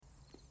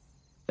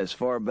As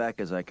far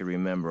back as I can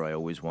remember, I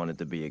always wanted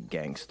to be a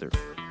gangster.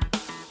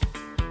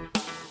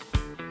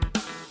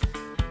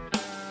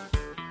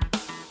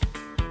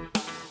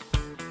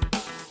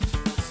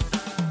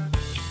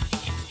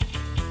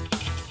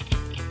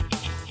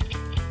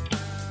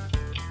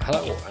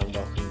 Hello and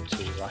welcome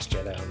to Last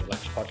Jedi on the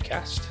Left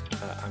podcast.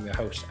 I'm your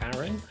host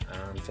Aaron,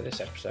 and for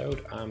this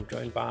episode I'm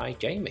joined by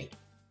Jamie.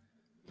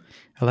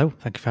 Hello,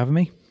 thank you for having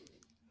me.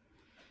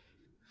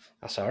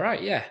 That's all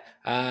right, yeah.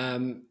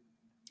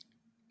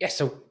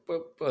 So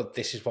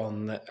this is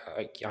one that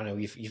I know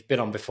you've been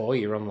on before.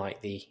 You're on like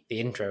the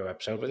intro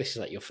episode, but this is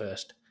like your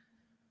first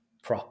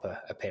proper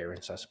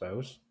appearance, I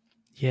suppose.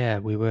 Yeah,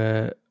 we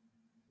were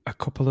a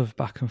couple of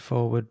back and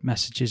forward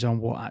messages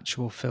on what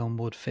actual film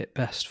would fit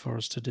best for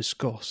us to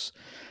discuss,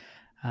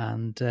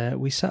 and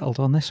we settled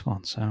on this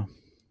one. So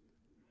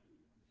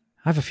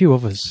I have a few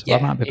others. So I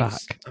might be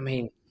back. I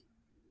mean,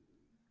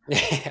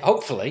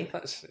 hopefully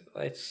let's.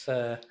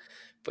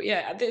 But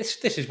yeah,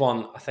 this is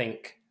one I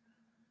think.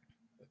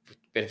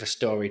 Bit of a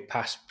storied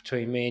past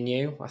between me and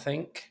you, I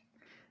think.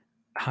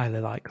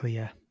 Highly likely,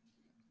 yeah.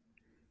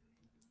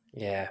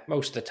 Yeah,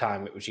 most of the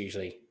time it was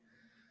usually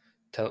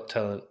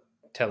telling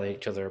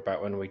each other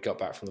about when we got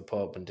back from the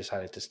pub and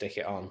decided to stick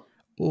it on.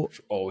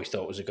 Which always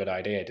thought was a good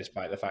idea,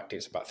 despite the fact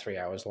it's about 3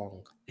 hours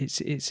long.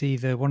 It's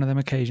either one of them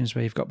occasions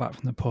where you've got back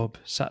from the pub,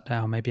 sat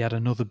down, maybe had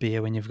another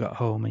beer when you've got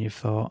home, and you've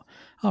thought,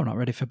 "Oh, I'm not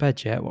ready for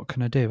bed yet. What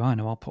can I do? I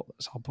know I'll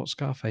put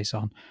Scarface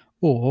on,"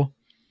 or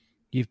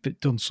you've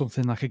done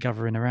something like a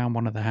gathering around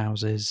one of the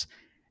houses.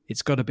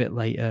 It's got a bit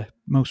later.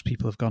 Most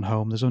people have gone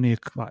home. There's only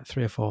like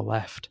 3 or 4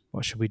 left.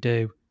 What should we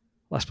do?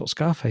 Let's put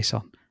Scarface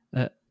on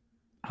at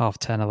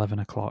 10:30, 11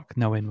 o'clock,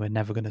 knowing we're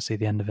never going to see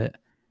the end of it.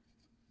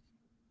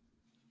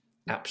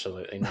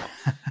 Absolutely not.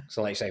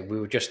 So, like I say, we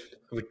were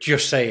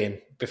just saying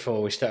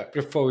before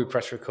we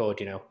press record.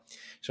 You know,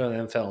 it's one of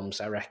them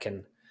films. I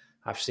reckon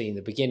I've seen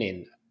the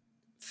beginning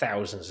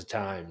thousands of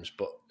times,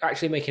 but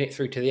actually making it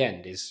through to the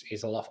end is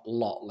a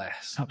lot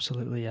less.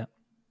 Absolutely, yeah.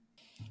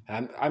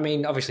 I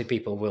mean, obviously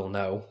people will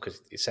know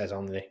because it says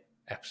on the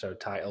episode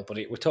title, but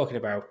we're talking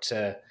about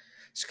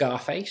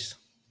Scarface.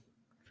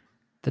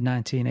 The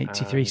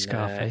 1983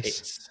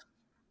 Scarface.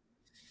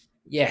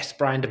 Yes,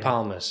 Brian De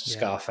Palma's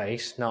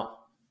Scarface, not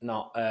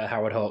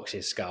Howard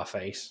Hawks'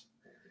 Scarface,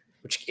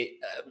 which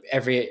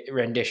every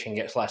rendition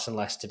gets less and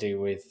less to do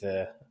with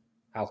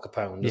Al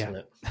Capone, doesn't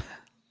it?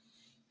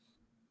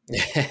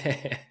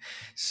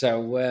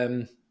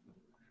 So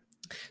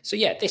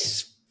yeah,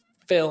 this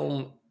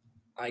film,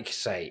 like I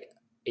say,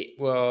 it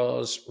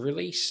was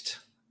released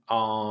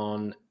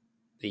on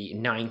the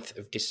 9th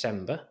of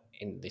December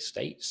in the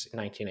States in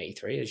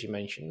 1983, as you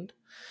mentioned.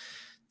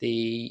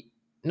 The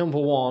number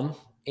one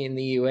in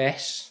the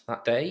US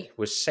that day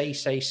was Say,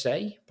 Say,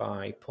 Say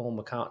by Paul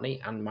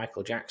McCartney and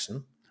Michael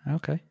Jackson.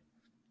 Okay.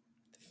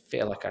 I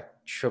feel like I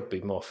should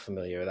be more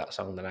familiar with that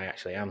song than I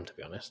actually am, to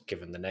be honest,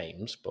 given the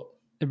names, but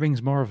it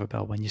rings more of a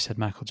bell when you said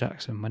Michael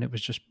Jackson. When it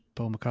was just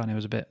Paul McCartney, it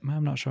was a bit,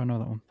 I'm not sure I know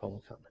that one.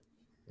 Paul McCartney.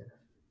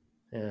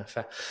 Yeah,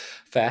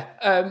 fair.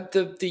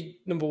 The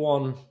number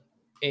one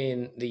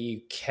in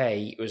the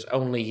UK was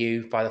Only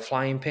You by the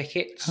Flying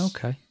Pickets.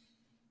 Okay.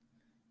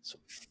 So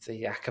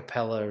the a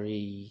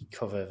cappella-y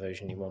cover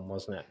version you won,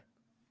 wasn't it?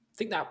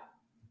 I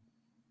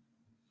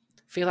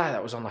feel like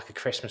that was on like a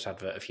Christmas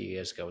advert a few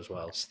years ago as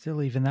well.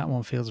 Still, even that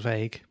one feels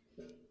vague.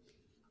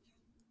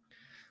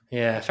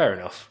 Yeah, fair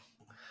enough.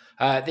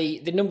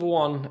 The number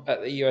one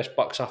at the US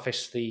box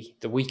office the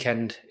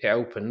weekend it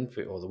opened,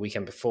 or the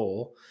weekend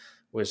before,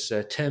 was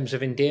Terms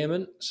of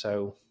Endearment.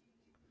 So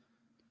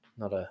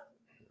not a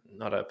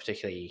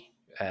particularly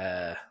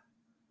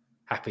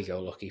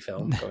happy-go-lucky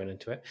film going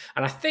into it.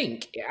 And I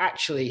think it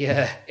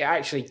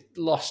actually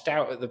lost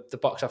out at the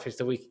box office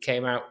the week it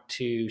came out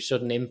to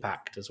Sudden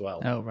Impact as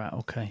well. Oh, right,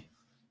 okay.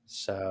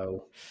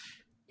 So,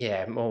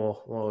 yeah,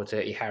 more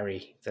Dirty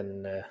Harry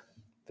than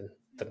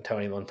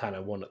Tony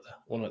Montana won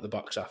at the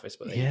box office.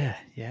 But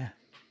yeah.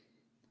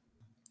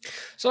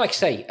 So, like I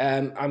say,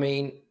 I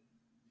mean,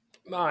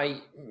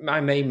 my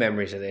main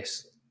memories of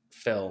this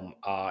film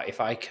are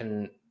if I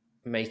can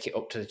make it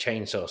up to the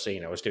chainsaw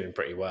scene, I was doing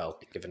pretty well,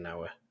 given I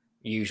would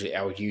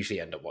usually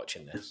end up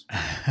watching this.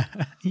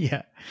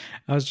 Yeah,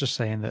 I was just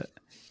saying that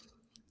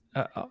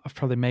I've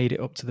probably made it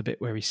up to the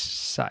bit where he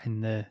sat in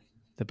the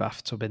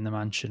bathtub in the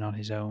mansion on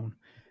his own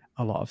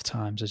a lot of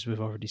times, as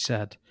we've already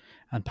said,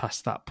 and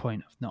past that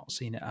point I've not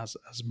seen it as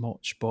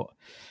much. But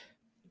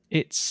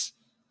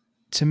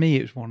to me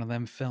it's one of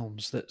them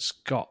films that's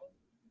got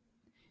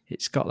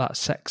that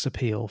sex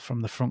appeal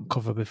from the front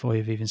cover before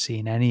you've even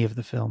seen any of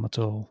the film at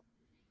all.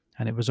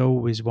 And it was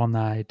always one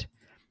I'd,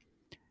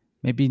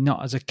 maybe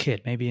not as a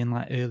kid, maybe in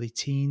like early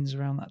teens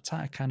around that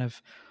time, I kind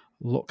of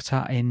looked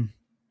at in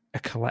a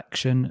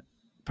collection,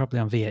 probably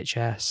on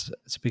VHS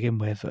to begin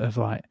with, of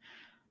like,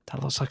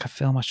 that looks like a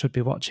film I should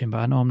be watching, but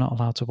I know I'm not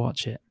allowed to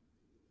watch it.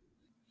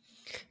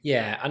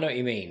 Yeah, I know what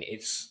you mean.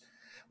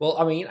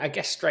 I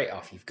guess straight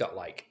off you've got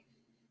like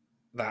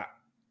that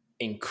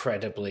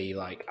incredibly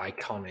like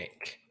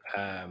iconic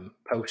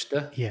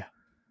poster. Yeah.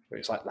 where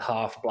it's like the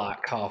half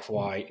black, half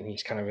white, and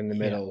he's kind of in the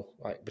Yeah. middle,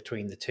 like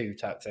between the two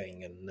type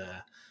thing. And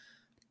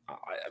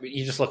I mean,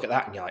 you just look at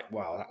that and you're like,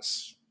 wow,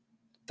 that's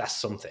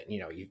something. You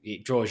know,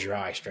 it draws your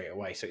eye straight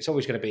away. So it's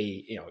always going to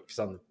be, you know, if it's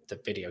on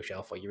the video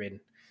shelf or you're in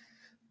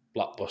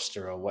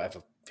Blockbuster or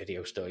whatever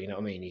video store, you know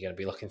what I mean? You're going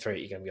to be looking through it.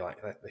 You're going to be like,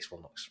 this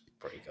one looks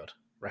pretty good.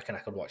 Reckon I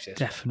could watch this.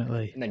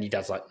 Definitely. And then your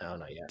dad's like, no,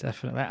 not yet.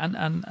 Definitely.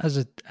 And as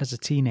a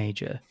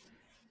teenager,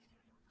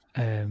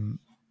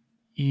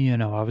 you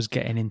know, I was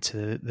getting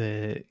into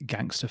the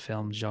gangster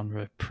film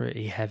genre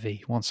pretty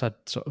heavy. Once I'd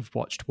sort of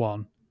watched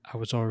one, I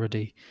was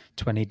already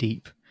 20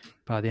 deep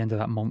by the end of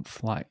that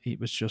month. Like,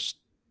 it was just,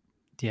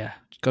 yeah,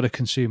 got to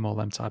consume all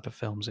them type of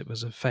films. It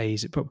was a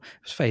phase. It was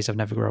a phase I've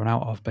never grown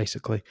out of,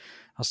 basically.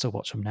 I'll still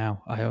watch them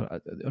now.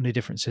 The only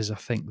difference is I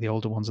think the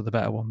older ones are the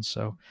better ones.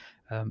 So,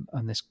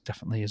 and this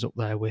definitely is up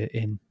there. We're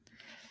in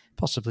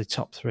possibly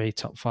top 3,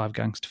 top 5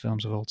 gangster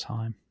films of all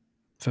time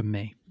for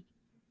me.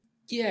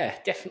 Yeah,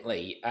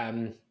 definitely.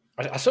 I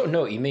sort of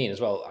know what you mean as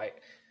well. I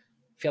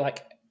feel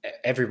like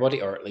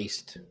everybody, or at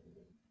least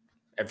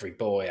every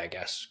boy, I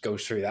guess,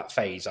 goes through that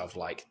phase of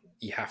like,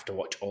 you have to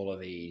watch all of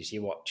these.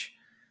 You watch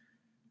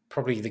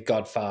probably The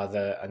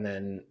Godfather and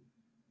then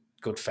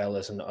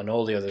Goodfellas and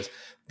all the others.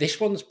 This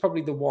one's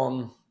probably the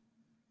one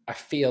I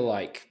feel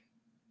like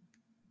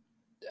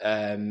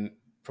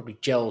probably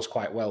gels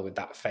quite well with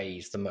that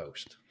phase the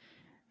most.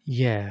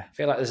 Yeah. I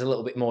feel like there's a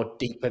little bit more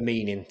deeper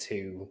meaning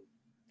to...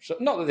 So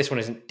not that this one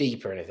isn't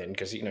deep or anything,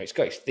 because, you know, it's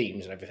got its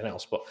themes and everything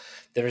else, but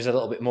there is a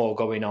little bit more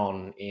going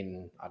on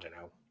in, I don't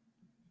know,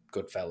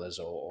 Goodfellas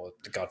or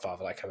The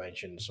Godfather, like I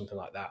mentioned, something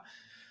like that,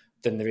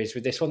 than there is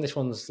with this one. This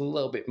one's a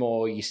little bit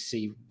more, you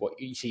see what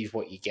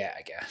you get,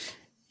 I guess.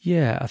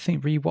 Yeah, I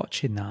think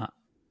rewatching that,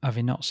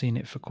 having not seen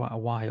it for quite a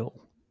while,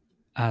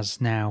 as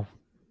now,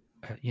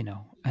 you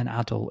know, an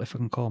adult, if I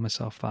can call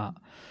myself that,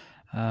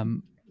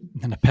 and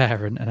a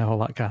parent and all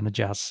that kind of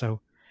jazz.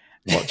 So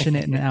watching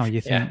it now,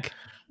 you think,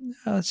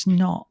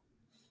 no,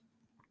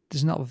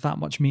 there's not that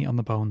much meat on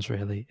the bones,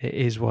 really. It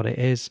is what it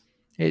is.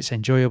 It's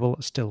enjoyable.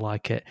 I still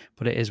like it,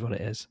 but it is what it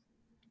is.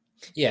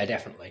 Yeah,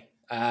 definitely.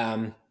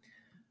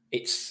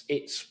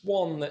 It's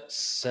one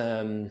that's...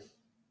 I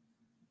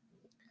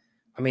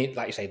mean,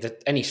 like you say,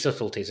 any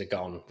subtleties are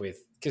gone with...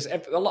 Because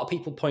a lot of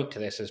people point to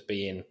this as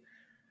being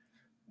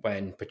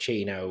when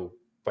Pacino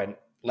went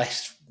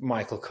less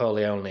Michael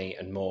Corleone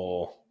and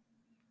more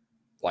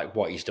like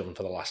what he's done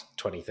for the last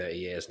 20, 30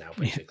 years now,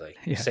 basically,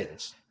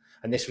 since.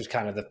 And this was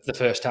kind of the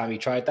first time he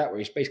tried that, where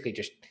he's basically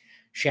just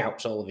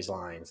shouts all of his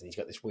lines and he's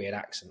got this weird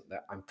accent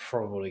that I'm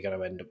probably going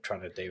to end up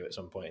trying to do at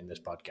some point in this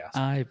podcast.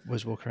 I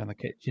was walking around the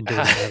kitchen doing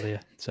it earlier,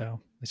 so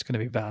it's going to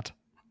be bad.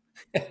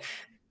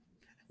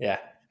 Yeah,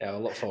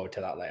 I'll look forward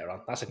to that later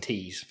on. That's a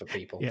tease for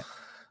people. Yeah.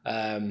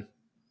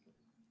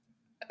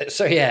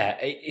 So yeah,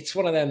 it's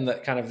one of them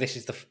that kind of, this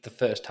is the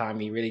first time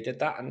he really did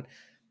that. And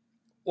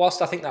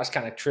whilst I think that's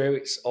kind of true,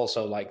 it's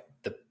also like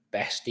the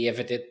best he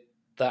ever did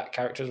that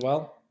character as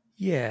well.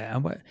 Yeah,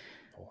 and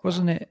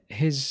wasn't it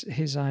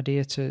his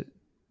idea to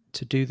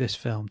do this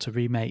film, to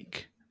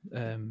remake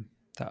the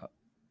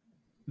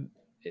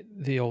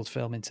old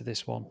film into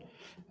this one?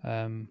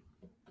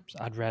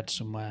 I'd read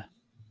somewhere.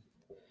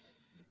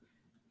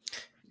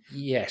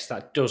 Yes,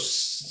 that does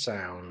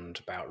sound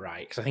about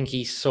right, because I think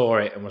he saw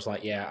it and was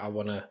like, "Yeah, I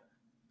want to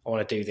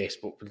do this,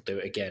 but we'll do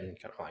it again,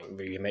 kind of like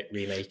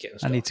remake it." And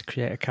stuff. I need to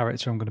create a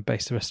character I'm going to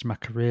base the rest of my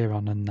career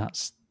on, and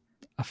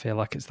I feel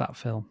like it's that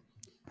film.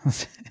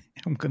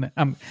 I'm gonna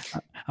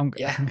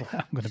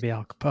be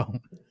Al Capone.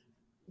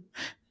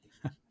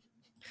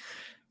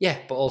 Yeah,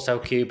 but also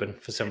Cuban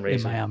for some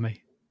reason in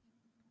Miami.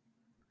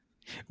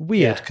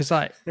 Weird, because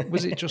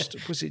was it just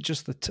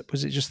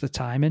the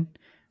timing,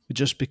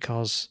 just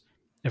because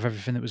of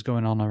everything that was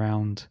going on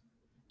around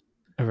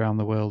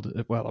the world,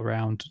 well,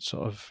 around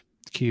sort of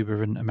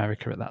Cuba and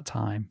America at that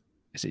time?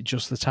 Is it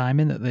just the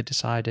timing that they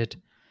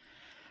decided,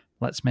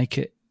 let's make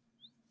it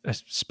a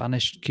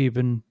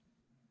Spanish-Cuban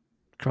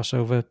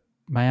crossover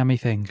Miami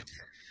thing?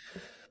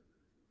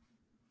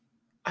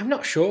 I'm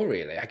not sure,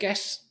 really. I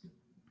guess,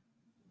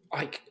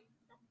 like,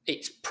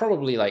 it's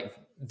probably like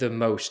the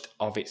most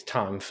of its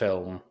time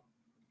film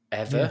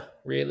ever,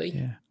 really.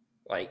 Yeah.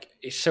 Like,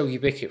 it's so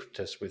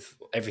ubiquitous with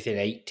everything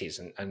 80s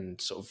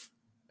and sort of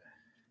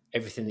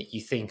everything that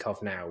you think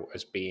of now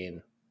as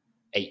being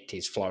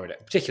 80s Florida.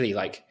 Particularly,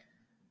 like,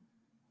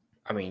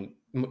 I mean,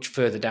 much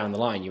further down the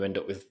line, you end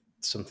up with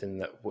something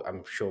that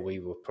I'm sure we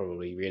were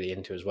probably really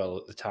into as well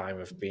at the time,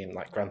 of being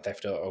like Grand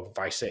Theft Auto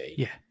Vice City.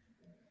 Yeah.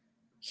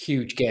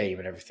 Huge game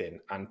and everything.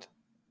 And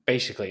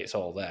basically it's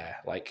all there.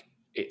 Like,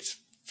 it's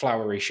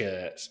flowery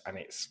shirts and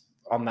it's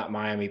on that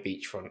Miami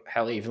beachfront.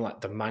 Hell, even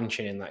like the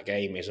mansion in that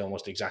game is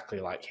almost exactly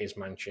like his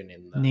mansion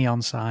in the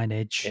neon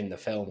signage in the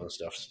film and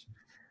stuff.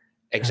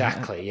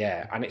 Exactly,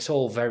 yeah. And it's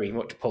all very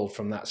much pulled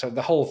from that. So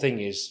the whole thing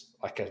is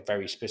like a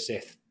very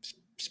specific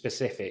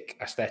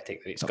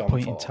aesthetic that it's gone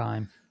point for. In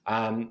time.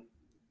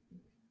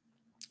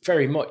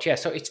 Very much, yeah.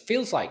 So it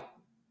feels like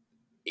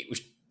it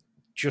was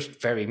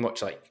just very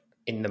much like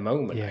in the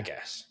moment, I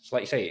guess. So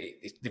like you say,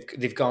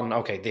 they've gone,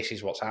 okay, this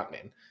is what's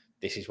happening.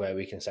 this is where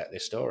we can set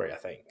this story, I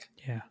think.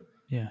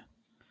 Yeah.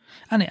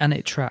 And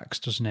it tracks,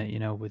 doesn't it? You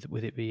know,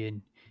 with it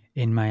being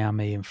in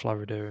Miami and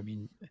Florida. I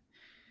mean,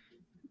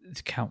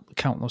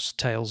 countless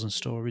tales and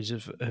stories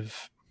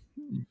of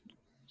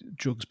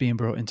drugs being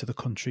brought into the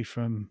country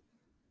from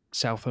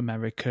South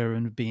America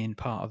and being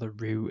part of the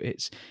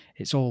route.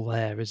 It's all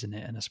there, isn't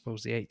it? And I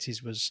suppose the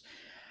 80s was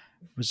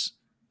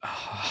a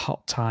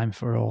hot time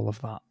for all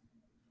of that.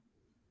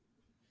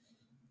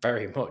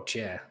 Very much,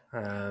 yeah.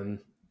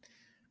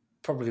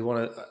 Probably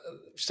one of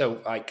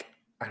so like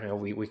I don't know.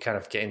 We kind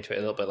of get into it a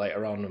little bit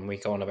later on, and we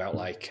go on about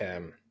like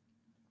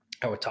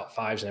our top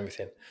fives and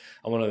everything.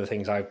 And one of the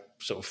things I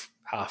sort of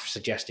half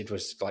suggested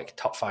was like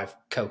top 5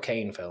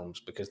 cocaine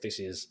films, because this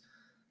is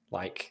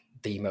like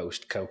the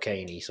most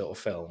cocaine-y sort of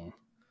film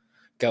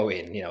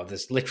going. You know,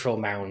 there's literal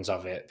mounds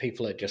of it.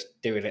 People are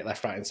just doing it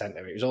left, right, and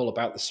centre. It was all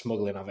about the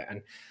smuggling of it,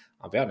 and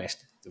I'll be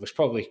honest, there was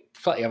probably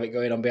plenty of it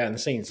going on behind the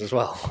scenes as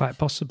well. Quite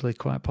possibly.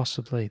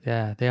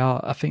 Yeah, they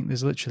are. I think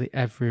there's literally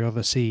every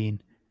other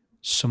scene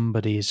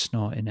somebody is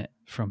snorting it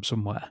from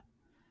somewhere.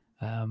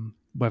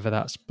 Whether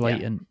that's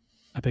blatant,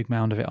 a big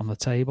mound of it on the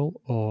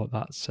table, or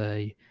that's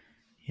a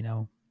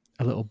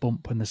little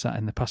bump when they're sat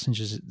in the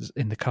passengers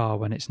in the car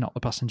when it's not the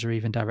passenger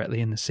even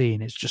directly in the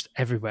scene. It's just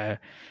everywhere.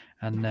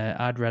 And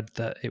I'd read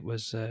that it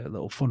was a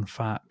little fun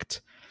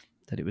fact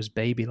that it was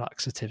baby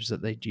laxatives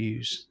that they'd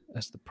use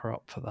as the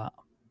prop for that.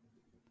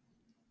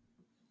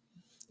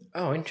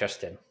 Oh,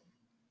 interesting.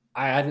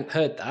 I hadn't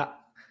heard that.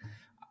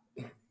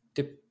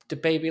 Do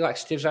baby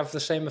laxatives have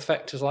the same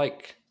effect as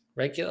like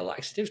regular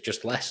laxatives,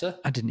 just lesser?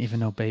 I didn't even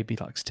know baby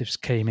laxatives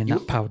came in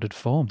that powdered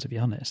form, to be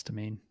honest. I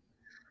mean...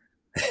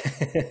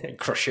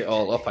 Crush it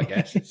all up, I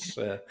guess. It's,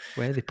 where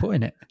are they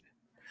putting it?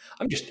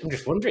 I'm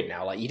just wondering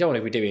now. Like, you don't want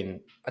to be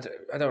doing. I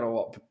don't know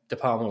what De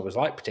Palma was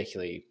like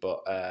particularly,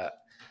 but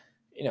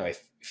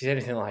if it's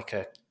anything like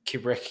a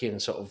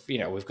Kubrickian sort of,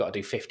 we've got to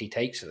do 50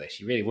 takes of this,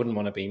 you really wouldn't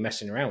want to be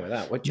messing around with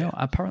that, would you? No,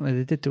 apparently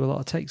they did do a lot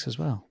of takes as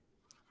well.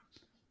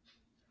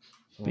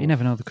 But you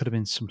never know. There could have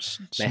been some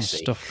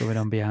stuff going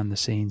on behind the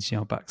scenes,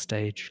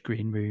 backstage,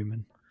 green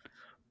room,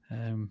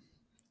 and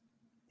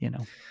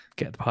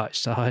get the party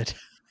started.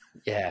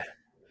 Yeah.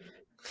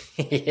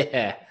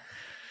 Yeah.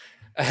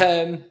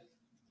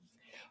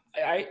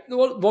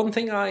 One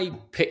thing I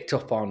picked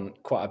up on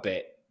quite a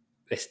bit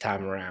this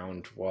time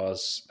around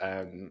was,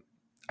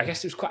 I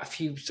guess there's quite a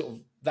few sort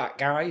of that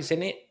guys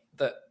in it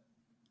that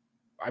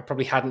I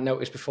probably hadn't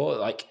noticed before.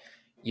 Like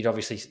you've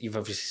obviously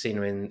seen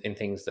them in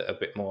things that are a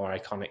bit more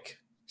iconic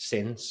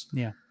since.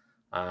 Yeah.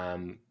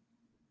 And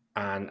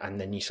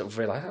then you sort of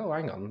realize, oh,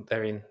 hang on,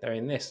 they're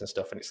in this and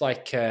stuff. And it's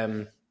like,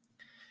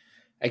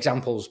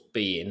 examples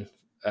being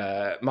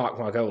Mark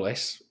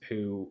Margolis,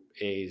 who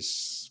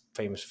is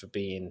famous for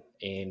being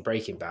in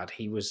Breaking Bad.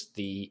 He was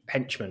the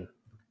henchman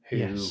who,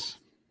 yes.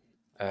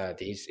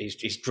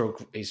 His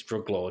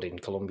drug lord in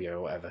Colombia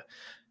or whatever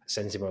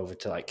sends him over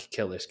to like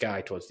kill this guy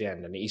towards the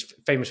end, and he's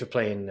famous for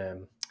playing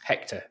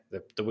Hector,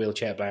 the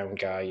wheelchair bound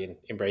guy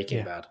in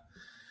Breaking Bad.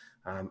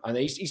 And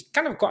he's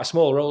kind of quite a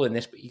small role in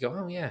this, but you go,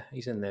 oh yeah,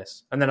 he's in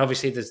this. And then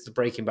obviously there's the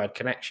Breaking Bad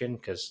connection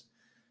because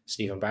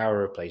Stephen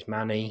Bauer, who plays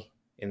Manny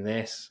in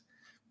this,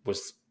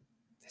 was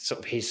sort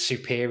of his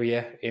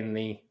superior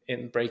in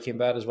Breaking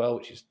Bad as well,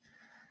 which is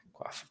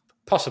quite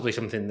possibly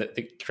something that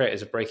the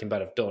creators of Breaking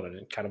Bad have done, and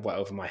it kind of went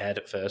over my head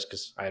at first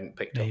because I hadn't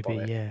picked up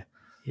on it.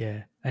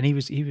 Yeah. And he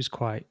was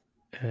quite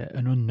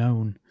an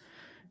unknown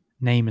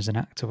name as an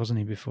actor, wasn't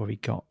he? Before he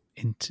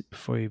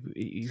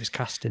he was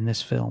cast in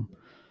this film.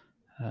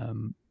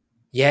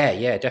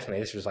 Yeah, definitely.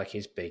 This was like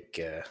his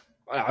big.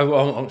 I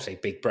won't say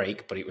big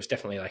break, but it was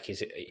definitely like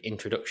his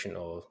introduction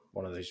or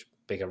one of those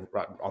bigger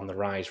on the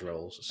rise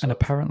roles. So. And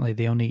apparently,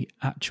 the only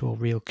actual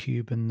real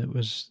Cuban that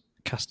was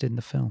cast in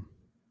the film.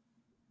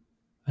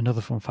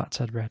 Another fun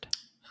fact I'd read.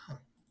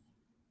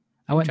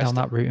 I went down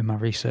that route in my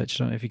research.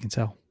 I don't know if you can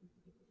tell.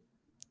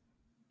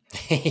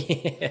 Do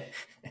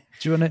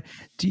you want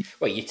to?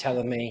 Wait, you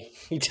telling me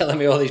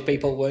all these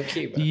people weren't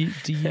Cuban?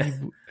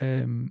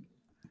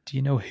 Do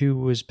you know who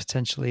was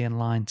potentially in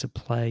line to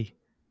play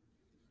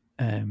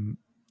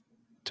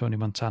Tony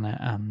Montana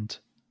and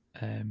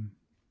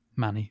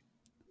Manny?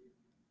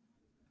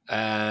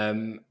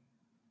 Go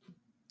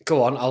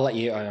on, I'll let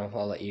you.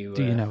 I'll let you.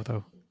 Do you know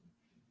though?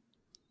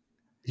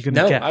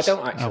 No, guess? I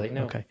don't actually.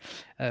 No. Okay.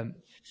 I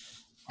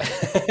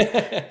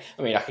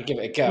mean, I could give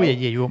it a go. Well,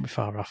 yeah, you won't be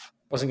far off.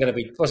 Wasn't going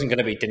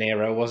to be De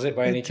Niro, was it?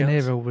 By any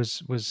chance? De Niro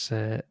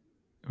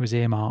was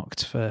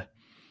earmarked for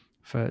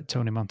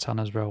Tony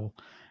Montana's role,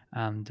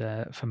 and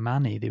for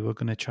Manny, they were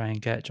going to try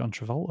and get John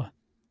Travolta.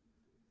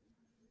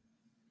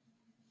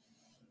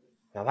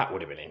 Now that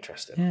would have been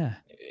interesting. Yeah,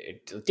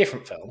 a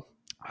different film.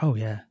 Oh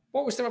yeah.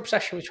 What was their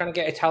obsession with trying to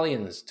get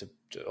Italians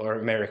or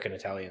American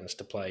Italians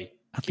to play?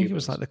 I think it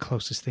was like the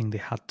closest thing they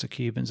had to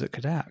Cubans that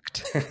could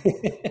act.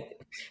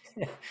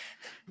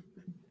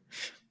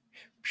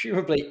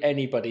 Presumably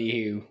anybody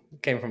who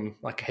came from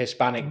like a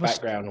Hispanic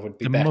background would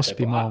be better. There must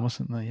be more,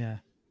 mustn't there? Yeah.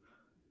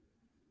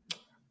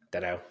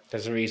 don't know.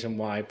 There's a reason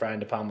why Brian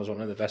De Palma was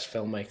one of the best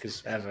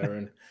filmmakers ever,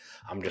 and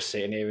I'm just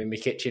sitting here in my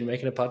kitchen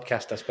making a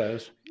podcast, I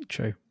suppose.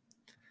 True.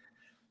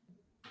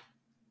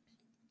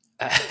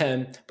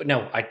 But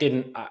no, I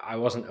didn't. I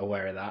wasn't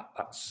aware of that.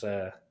 That's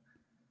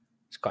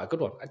it's quite a good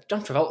one.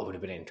 John Travolta would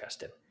have been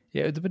interesting.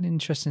 Yeah, it would have been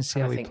interesting to see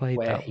how he played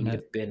where that. He'd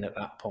have been at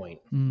that point.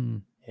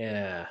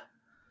 Yeah.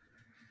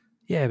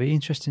 Yeah, it'd be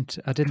interesting.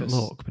 I didn't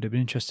look, but it'd be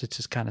interesting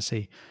to kind of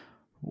see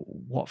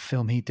what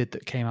film he did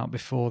that came out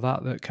before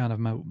that kind of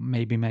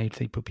maybe made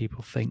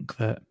people think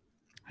that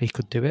he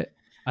could do it,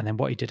 and then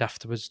what he did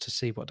afterwards to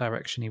see what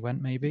direction he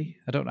went. Maybe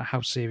I don't know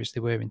how serious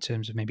they were in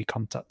terms of maybe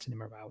contacting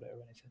him about it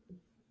or anything.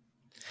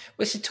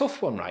 Well, it's a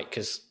tough one, right?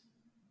 Because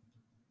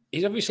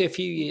he's obviously a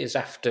few years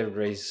after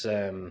his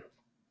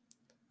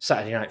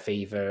Saturday Night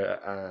Fever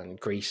and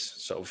Grease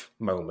sort of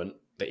moment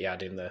that he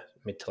had in the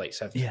mid to late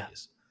 70s. Yeah.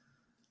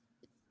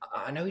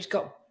 I know he's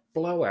got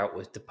Blowout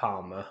with De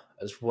Palma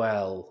as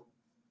well,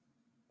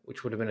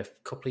 which would have been a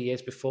couple of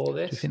years before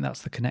this. Do you think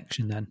that's the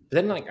connection then?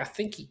 But then, I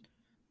think he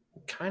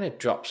kind of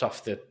drops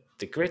off the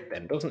grid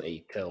then, doesn't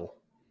he, till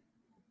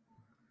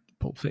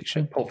Pulp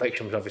Fiction? Pulp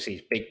Fiction was obviously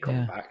his big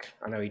comeback.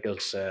 I know he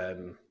does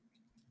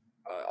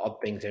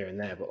odd things here and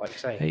there, but like I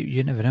say... Hey,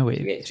 you never know.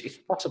 It's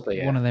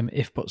possibly one of them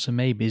if, buts and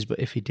maybes, but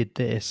if he did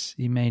this,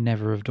 he may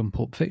never have done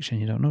Pulp Fiction.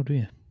 You don't know, do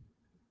you?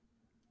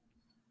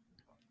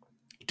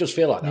 It does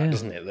feel like that,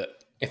 doesn't it? That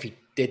if he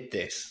did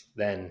this,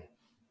 then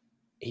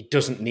he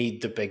doesn't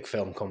need the big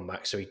film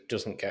comeback, so he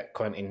doesn't get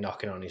Quentin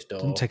knocking on his door.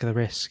 Doesn't take the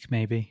risk,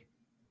 maybe.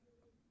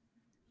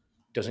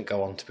 Doesn't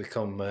go on to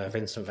become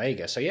Vincent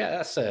Vega. So yeah,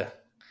 that's a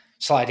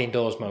sliding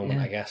doors moment,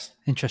 I guess.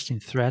 Interesting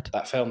thread.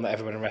 That film that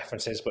everyone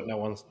references, but no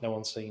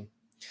one's seen.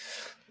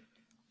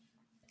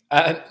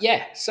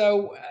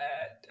 So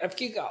have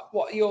you got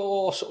what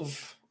your sort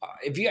of?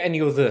 Have you got any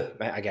other,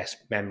 I guess,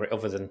 memory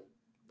other than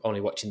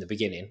only watching the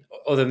beginning?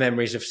 Other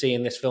memories of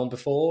seeing this film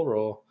before,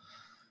 or?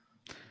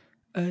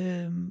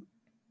 I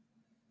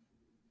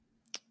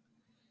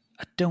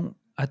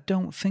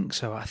don't think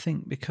so. I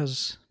think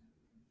because,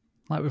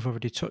 like we've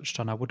already touched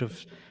on, I would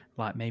have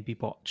maybe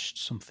watched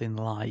something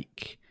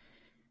like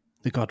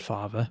The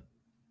Godfather,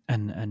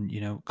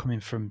 and coming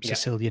from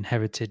Sicilian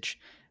heritage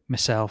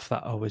myself,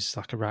 that always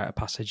like a rite of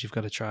passage. You've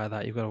got to try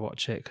that. You've got to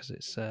watch it because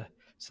it's the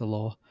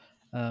law.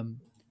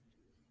 And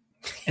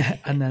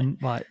then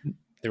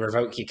they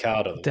revoke your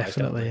card, otherwise,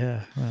 definitely,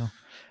 yeah. Well,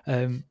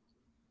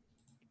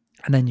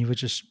 and then you would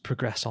just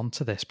progress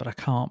onto this, but I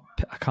can't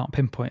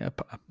pinpoint a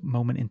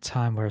moment in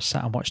time where I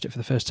sat and watched it for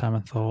the first time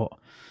and thought,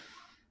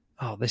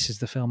 "Oh, this is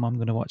the film I'm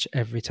going to watch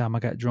every time I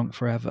get drunk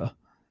forever."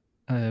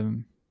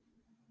 I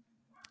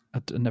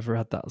never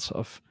had that sort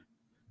of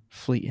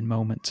fleeting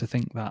moment to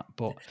think that,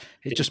 but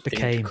it just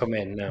became. Come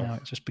in, no,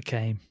 it just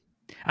became,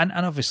 and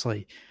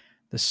obviously,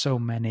 there's so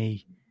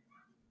many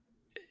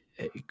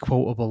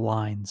quotable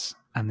lines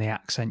and the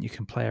accent you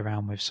can play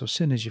around with. So as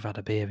soon as you've had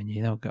a beer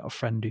and got a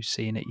friend who's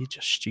seen it, you're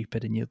just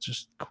stupid and you'll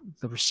just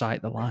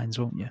recite the lines,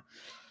 won't you?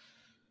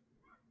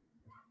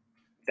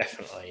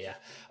 Definitely, yeah.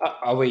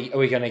 Are we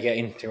going to get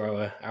into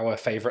our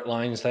favourite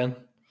lines then?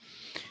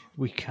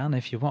 We can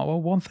if you want.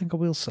 Well, one thing I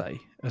will say,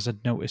 as I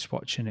noticed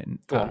watching it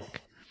back,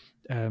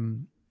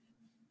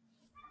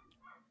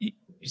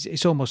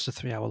 it's almost a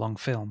 3-hour-long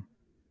film,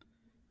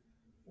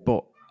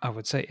 but I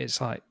would say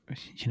it's like,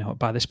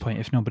 by this point,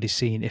 if somebody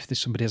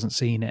hasn't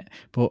seen it,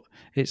 but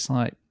it's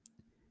like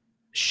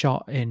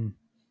shot in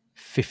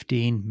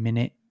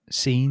 15-minute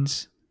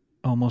scenes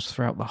almost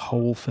throughout the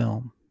whole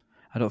film.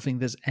 I don't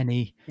think there's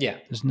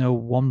there's no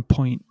one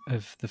point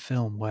of the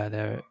film where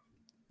they're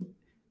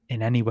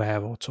in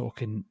anywhere or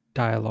talking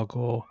dialogue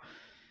or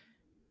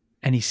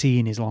any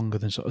scene is longer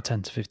than sort of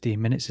 10 to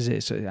 15 minutes, is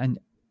it? So, and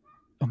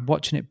I'm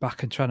watching it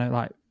back and trying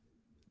to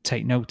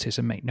take notice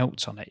and make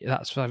notes on it.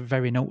 That's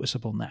very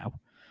noticeable now.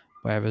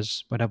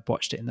 Whereas when I've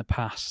watched it in the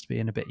past,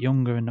 being a bit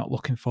younger and not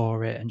looking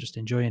for it and just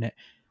enjoying it,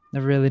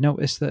 never really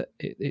noticed that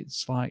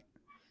it's like,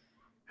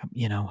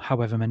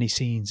 however many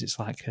scenes, it's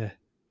like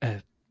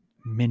a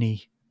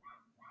mini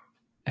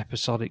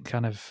episodic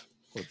kind of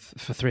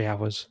for 3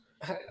 hours.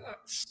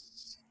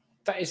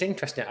 That is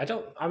interesting.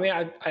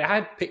 I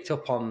had picked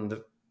up on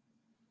the,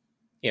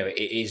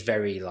 it is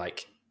very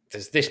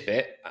there's this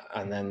bit,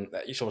 and then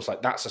it's almost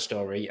like that's a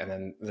story, and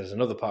then there's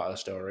another part of the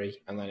story,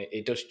 and then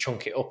it does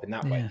chunk it up in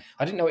that way.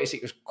 I didn't notice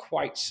it was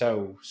quite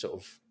so sort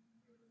of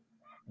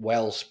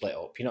well split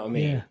up. You know what I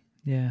mean?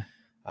 Yeah.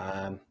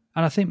 And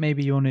I think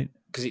maybe you only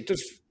because it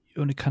does.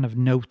 You only kind of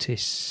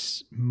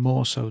notice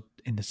more so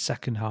in the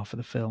second half of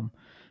the film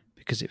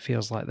because it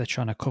feels like they're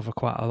trying to cover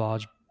quite a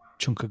large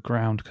chunk of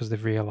ground because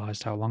they've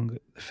realised how long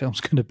the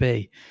film's going to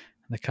be,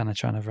 and they're kind of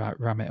trying to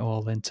ram it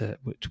all into.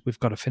 Which we've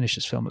got to finish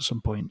this film at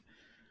some point.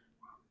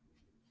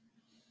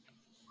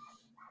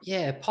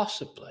 Yeah,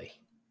 possibly.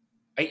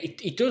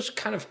 It does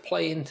kind of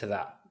play into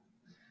that.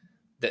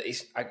 That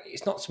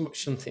it's not so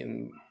much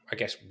something I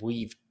guess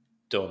we've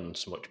done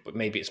so much, but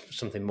maybe it's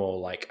something more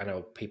like I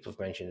know people have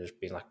mentioned as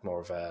being more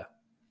of a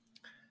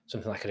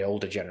something like the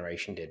older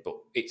generation did. But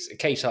it's a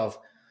case of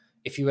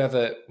if you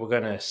ever were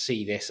going to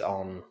see this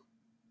on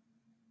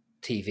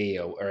TV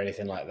or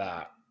anything like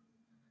that,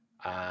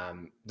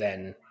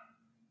 then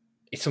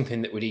it's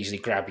something that would easily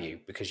grab you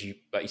because you,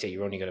 like you say,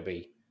 you're only going to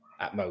be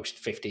at most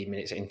 15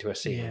 minutes into a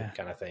scene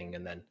kind of thing.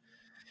 And then,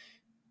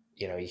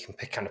 you know, you can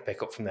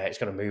pick up from there. It's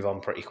going to move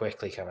on pretty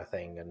quickly kind of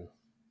thing. And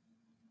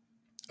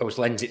always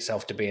lends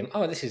itself to being,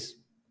 oh, this is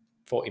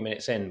 40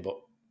 minutes in, but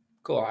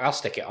cool, I'll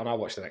stick it on. I'll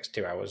watch the next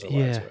 2 hours or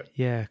whatever.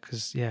 Yeah,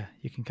 because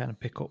you can kind of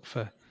pick up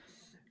for,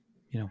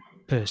 you know,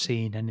 per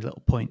scene any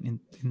little point in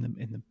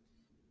the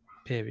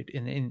period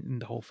in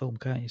the whole film,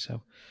 can't you?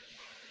 So,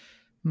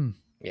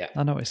 yeah,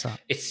 I noticed that.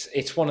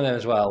 It's one of them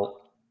as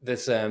well.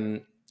 There's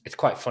it's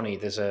quite funny.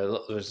 There's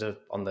a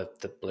on the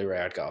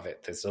Blu-ray I'd got of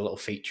it. There's a little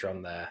feature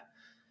on there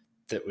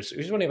it was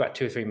only about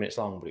 2 or 3 minutes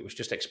long, but it was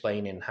just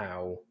explaining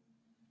how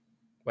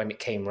when it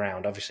came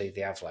round, obviously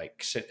they have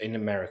like in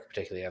America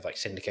particularly, they have like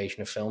syndication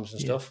of films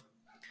and stuff,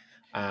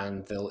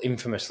 and they'll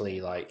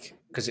infamously like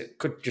because it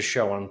could just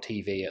show on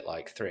TV at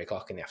like 3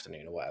 o'clock in the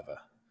afternoon or whatever.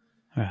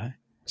 Right.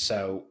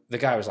 So the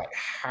guy was like,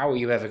 "How are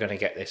you ever going to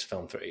get this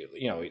film through?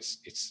 You know,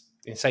 it's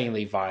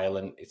insanely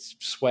violent. It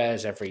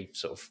swears every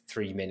sort of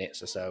 3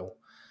 minutes or so.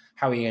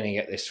 How are you going to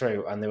get this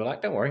through?" And they were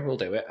like, "Don't worry, we'll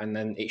do it." And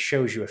then it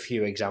shows you a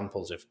few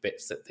examples of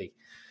bits that they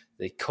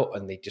cut,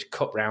 and they just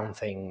cut round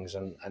things,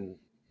 and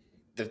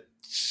the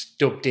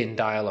stubbed in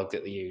dialogue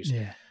that they use.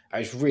 Yeah, it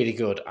was really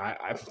good.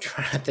 I'm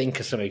trying to think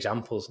of some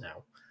examples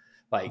now.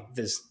 Like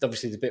there's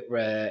obviously the bit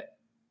where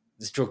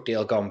this drug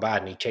deal gone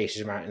bad, and he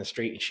chases him out in the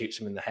street and shoots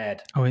him in the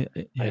head. Oh, And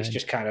it's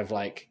just kind of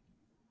like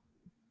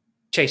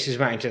chases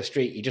him out into the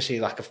street. You just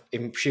see like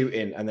him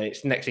shooting, and then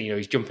it's next thing you know,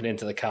 he's jumping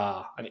into the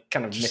car, and it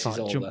kind of just misses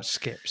like all the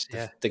skips,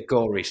 the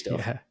gory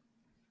stuff.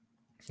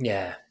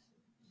 Yeah.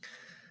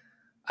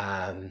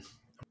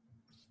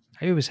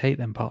 I always hate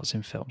them parts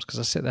in films because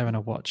I sit there and I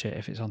watch it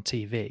if it's on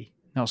TV.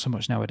 Not so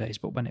much nowadays,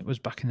 but when it was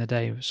back in the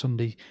day,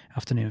 Sunday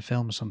afternoon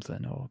film or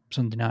something, or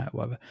Sunday night or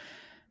whatever,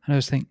 and I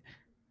always think,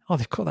 oh,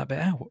 they've cut that bit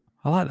out.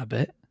 I like that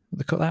bit. What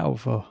they cut that out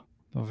for?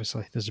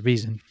 Obviously, there's a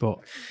reason,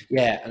 but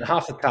yeah, and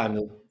half the time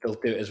they'll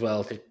do it as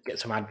well to get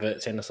some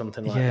adverts in or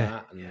something like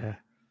that. And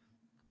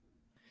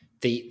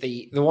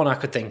the one I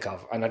could think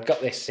of, and I'd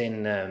got this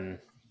in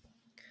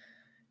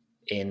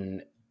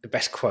the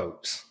best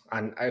quotes,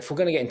 and if we're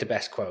going to get into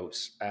best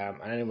quotes,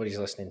 and anybody's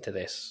listening to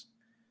this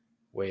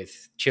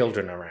with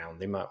children around,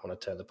 they might want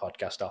to turn the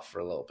podcast off for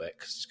a little bit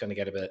because it's going to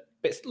get a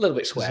little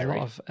bit sweary. There's a lot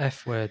of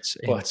F words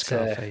in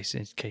Scarface,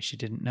 in case you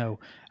didn't know.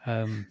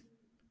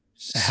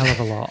 A hell of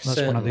a lot. That's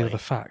one of the other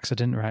facts. I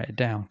didn't write it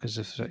down because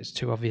it's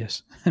too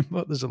obvious,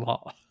 but there's a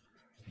lot.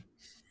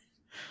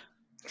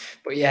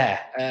 But yeah,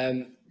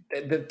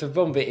 the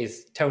one bit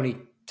is Tony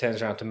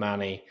turns around to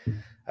Manny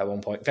at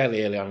one point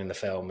fairly early on in the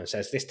film and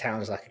says, "This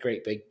town's like a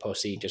great big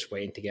pussy just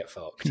waiting to get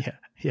fucked."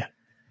 Yeah.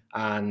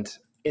 And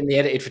in the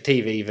edited for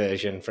TV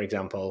version, for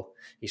example,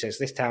 he says,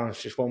 "This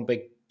town's just one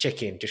big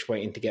chicken just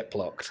waiting to get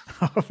plucked."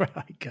 Oh,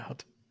 right,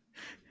 God.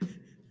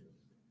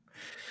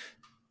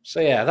 So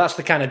yeah, that's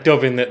the kind of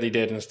dubbing that they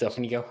did and stuff.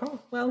 And you go, oh,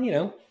 well, you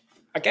know,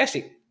 I guess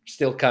it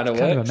still kind of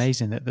works. Kind of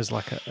amazing that there's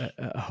like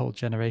a whole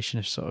generation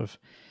of sort of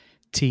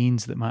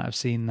teens that might have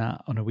seen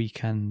that on a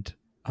weekend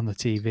on the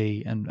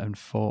TV and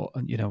thought,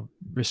 you know,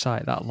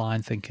 recite that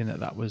line thinking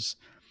that was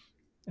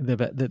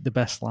the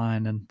best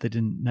line, and they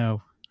didn't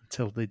know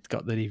until they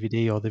got the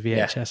DVD or the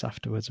VHS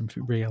afterwards and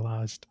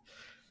realised.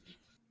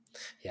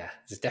 Yeah,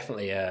 there's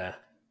definitely a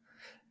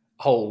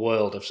whole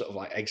world of sort of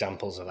like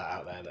examples of that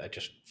out there that are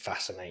just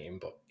fascinating.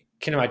 But you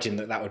can imagine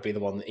that would be the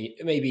one that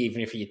maybe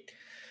even if you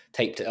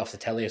taped it off the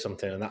telly or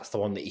something, and that's the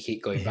one that you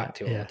keep going back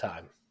to all the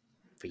time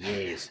for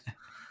years.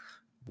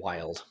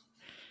 Wild.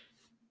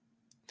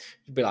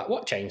 You'd be like,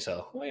 what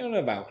chainsaw? What are you on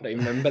about? I don't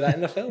even remember that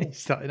in the film.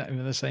 It's not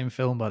even the same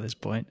film by this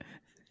point.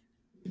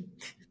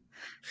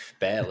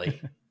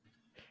 Barely.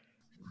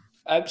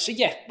 So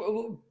yeah,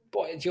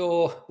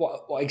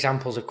 what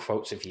examples of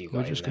quotes have you got?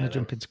 We're just going to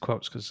jump into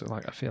quotes because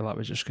like I feel like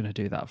we're just going to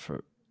do that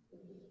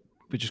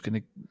we're just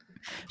going to.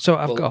 So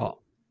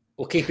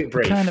we'll keep it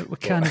brief. We're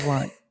kind of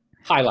like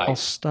highlights. I'll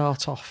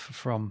start off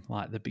from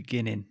like the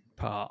beginning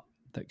part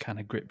that kind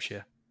of grips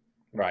you.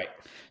 Right.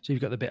 So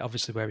you've got the bit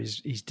obviously where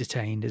he's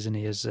detained, isn't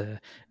he, as a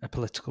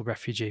political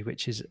refugee,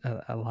 which is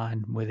a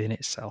line within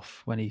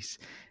itself when he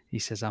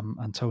says, "I'm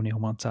Antonio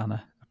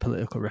Montana, a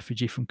political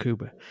refugee from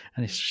Cuba,"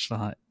 and it's just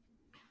like.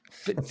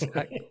 I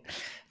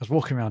was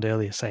walking around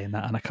earlier saying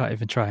that, and I can't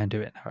even try and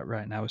do it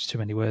right now. There's too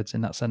many words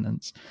in that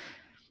sentence,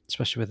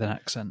 especially with an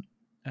accent.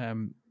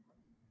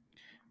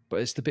 But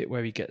it's the bit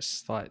where he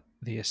gets like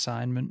the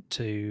assignment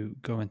to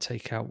go and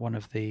take out one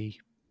of the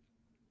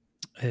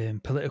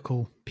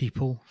political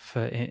people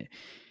to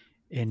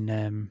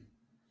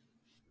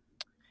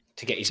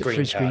get his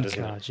green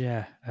card.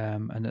 Yeah,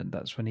 and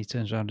that's when he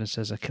turns around and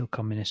says, "I kill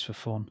communists for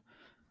fun.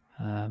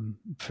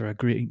 For a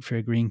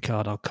green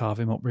card, I'll carve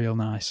him up real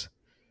nice."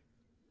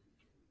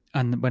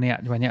 And when you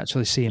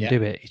actually see him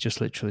do it, he just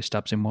literally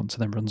stabs him once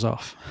and then runs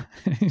off.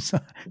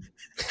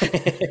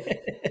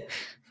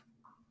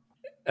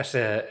 That's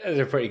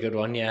a pretty good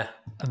one, yeah.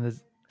 And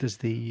there's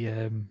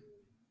the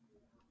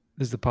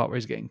part where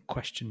he's getting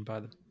questioned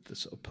by the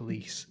sort of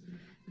police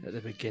at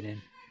the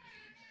beginning.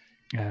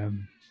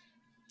 And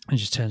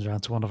just turns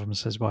around to one of them and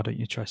says, "Why don't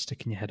you try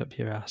sticking your head up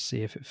your ass,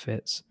 see if it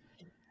fits?"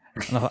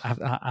 And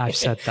I've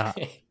said that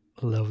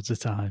loads of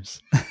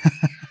times.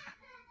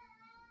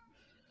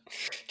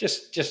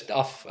 just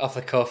off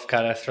the cuff,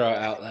 kind of throw it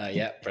out there.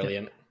 Yeah,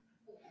 brilliant.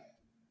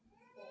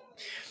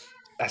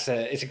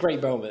 It's a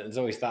great moment. There's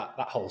always that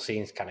whole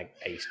scene's kind of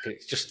ace because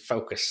it's just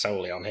focused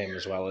solely on him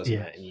as well, isn't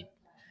it? And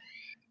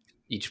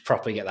you just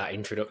properly get that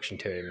introduction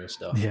to him and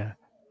stuff. Yeah.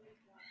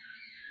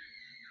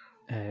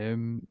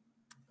 Did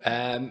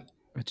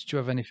you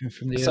have anything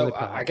from the early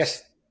parts? I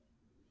guess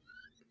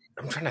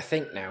I'm trying to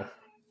think now,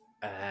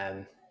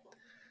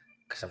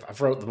 because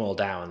I've wrote them all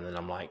down, and then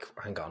I'm like,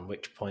 hang on,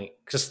 which point?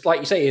 Because like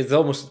you say, it's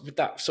almost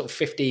that sort of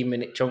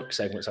 15-minute chunk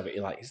segments of it.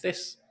 You're like, is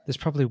this? There's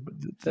probably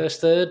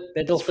first third,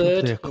 middle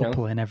third. Probably a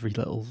couple in every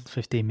little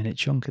 15-minute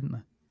chunk, isn't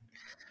there?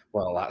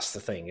 Well, that's the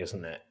thing,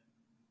 isn't it?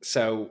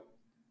 So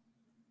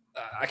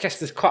I guess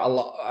there's quite a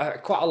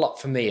lot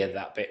for me at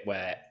that bit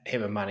where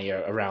him and Manny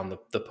are around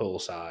the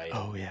poolside.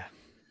 Oh yeah,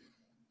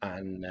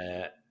 and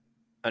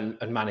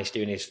Manny's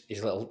doing his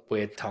little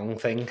weird tongue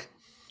thing.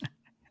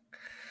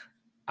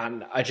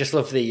 And I just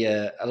love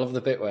I love the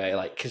bit where,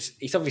 like, because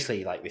he's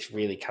obviously like this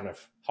really kind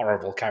of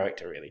horrible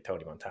character, really,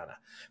 Tony Montana.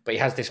 But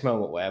he has this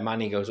moment where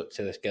Manny goes up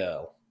to this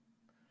girl,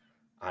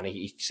 and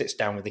he sits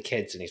down with the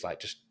kids, and he's like,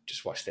 "Just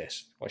watch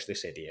this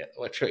idiot.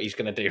 Watch what he's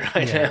going to do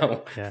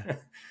now." Yeah.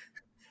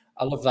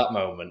 I love that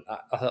moment.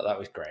 I thought that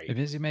was great.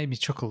 It made me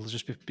chuckle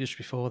just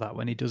before that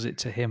when he does it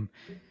to him.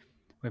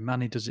 When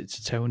Manny does it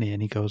to Tony,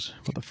 and he goes,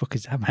 "What the fuck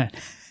is that, man?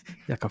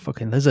 You're like a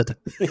fucking lizard."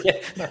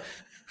 Yeah.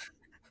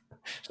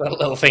 That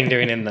little thing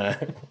doing in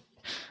there.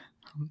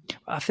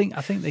 I think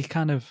they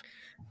kind of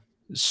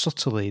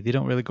subtly, they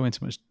don't really go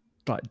into much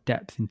like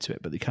depth into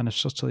it, but they kind of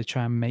subtly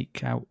try and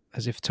make out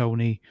as if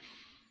Tony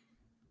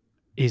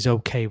is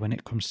okay when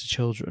it comes to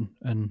children,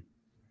 and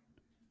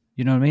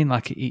you know what I mean?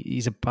 Like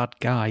he's a bad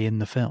guy in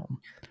the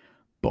film,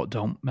 but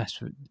don't mess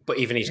with. But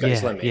even he's got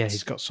his limits. Yeah,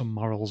 he's got some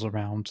morals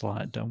around,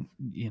 like don't,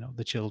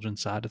 the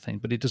children's side of things,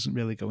 but he doesn't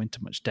really go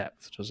into much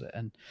depth, does it?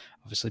 And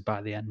obviously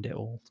by the end, it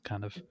all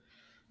kind of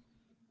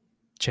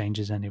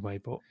changes anyway.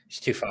 But it's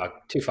too far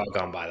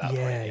gone by that point.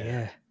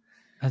 Yeah.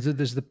 And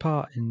there's the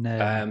part in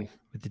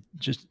with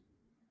just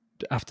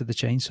after the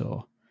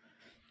chainsaw,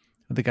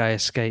 where the guy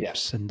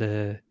escapes and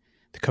the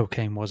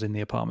cocaine was in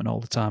the apartment all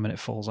the time, and it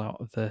falls out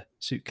of the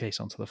suitcase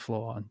onto the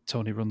floor, and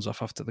Tony runs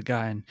off after the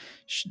guy and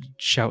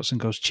shouts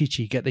and goes,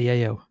 "Chi-Chi, get the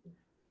yayo."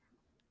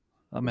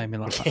 That made me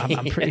laugh.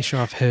 I'm pretty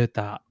sure I've heard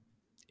that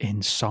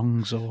in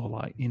songs or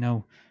like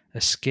a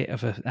skit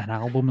of an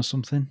album or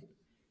something.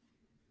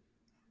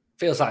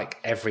 Feels like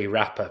every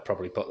rapper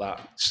probably put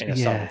that in a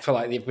song. For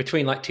like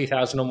between like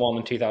 2001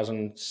 and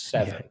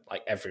 2007,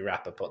 like every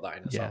rapper put that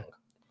in a song.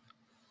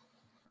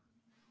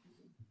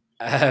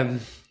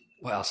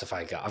 What else have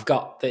I got? I've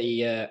got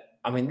the.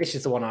 This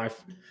is the one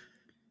I've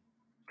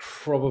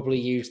probably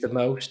used the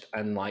most,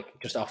 and like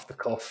just off the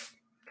cuff,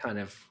 kind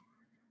of.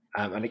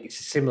 And it's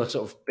a similar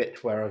sort of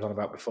bit where I was on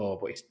about before,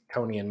 but it's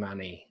Tony and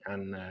Manny,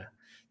 and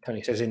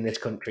Tony says, "In this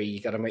country,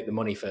 you got to make the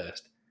money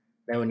first.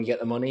 Then when you get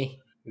the money,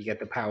 you get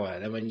the power.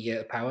 Then when you get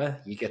the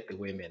power, you get the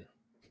women."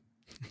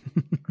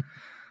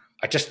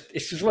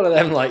 It's just one of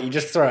them, like, you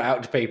just throw it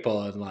out to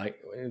people and like,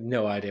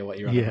 no idea what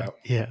you're on about.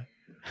 Yeah.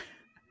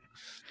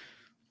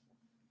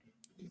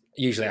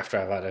 Usually after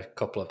I've had a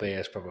couple of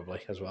beers, probably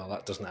as well.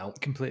 That doesn't help.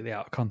 Completely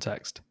out of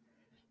context.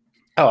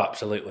 Oh,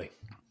 absolutely.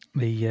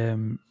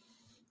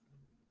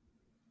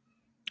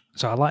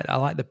 So I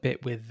like the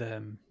bit with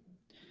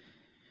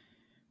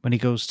when he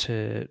goes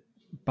to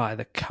buy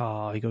the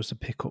car, he goes to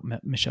pick up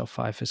Michelle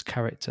Pfeiffer's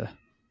character.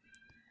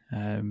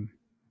 And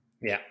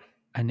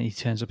he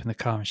turns up in the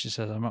car and she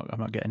says, I'm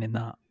not getting in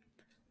that.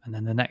 And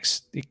then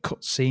it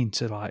cuts scene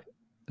to like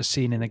a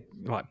scene in a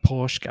like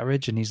Porsche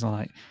garage, and he's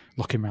like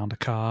looking around the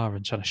car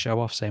and trying to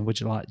show off, saying, do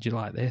you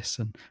like this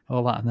and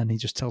all that? And then he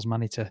just tells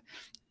Manny to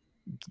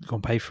go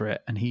and pay for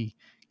it, and he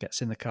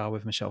gets in the car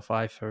with Michelle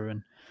Pfeiffer.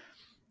 And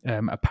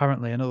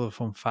apparently, another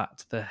fun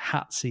fact, the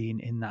hat scene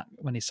in that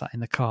when he sat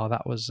in the car,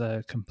 that was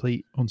a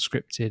complete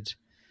unscripted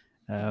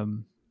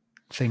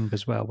thing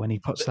as well. When he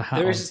puts the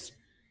hat on.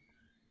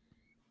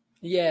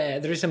 Yeah,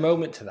 there is a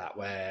moment to that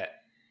where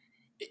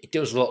it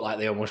does look like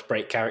they almost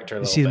break character a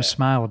little bit. You see them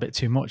smile a bit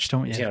too much,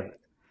 don't you?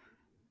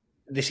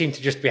 They seem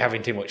to just be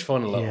having too much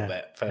fun a little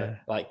bit for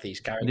like these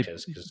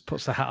characters. He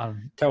puts the hat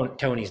on.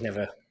 Tony's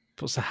never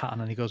puts the hat on,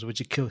 and he goes, "Would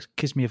you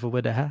kiss me if I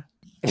wear the hat?"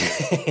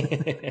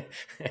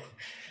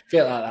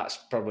 Feel like that's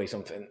probably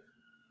something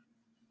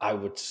I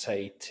would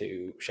say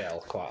to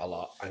Shell quite a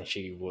lot, and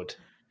she would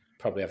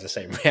probably have the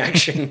same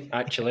reaction.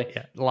 Actually,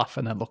 laugh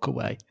and then look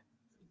away.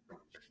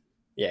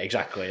 Yeah,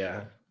 exactly.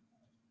 Yeah.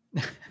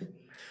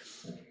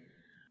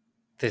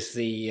 There's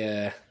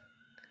the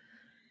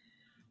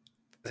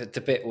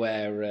bit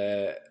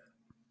where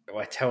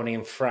Tony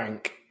and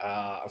Frank's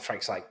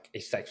like,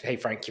 "Hey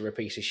Frank, you're a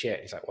piece of shit."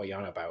 He's like, "What are you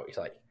on about?" He's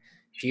like,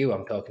 "It's you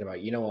I'm talking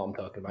about. You know what I'm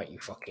talking about, you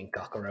fucking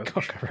cockroach."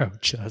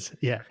 Cockroach,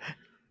 yeah.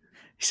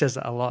 He says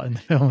that a lot in the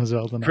film as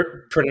well, doesn't he?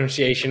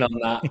 Pronunciation on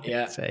that,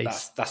 yeah. It's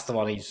ace. That's the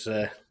one he's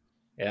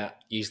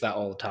used that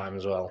all the time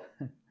as well.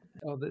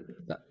 Oh,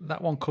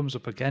 that one comes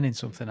up again in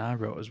something I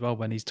wrote as well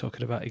when he's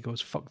talking about, he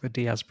goes, fuck the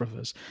Diaz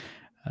brothers.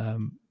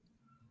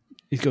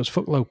 He goes,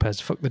 fuck Lopez,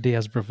 fuck the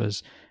Diaz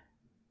brothers,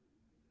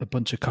 a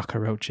bunch of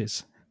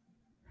cockroaches.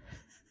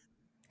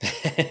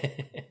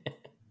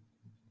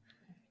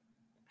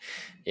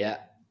 Yeah.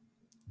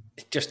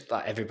 It's just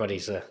like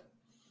everybody's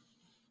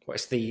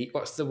what's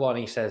the one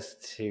he says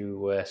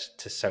to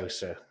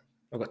Sosa?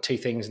 I've got two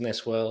things in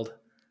this world,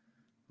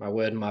 my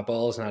word and my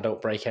balls, and I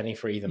don't break any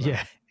for either man.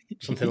 Yeah.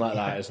 Something like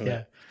that, isn't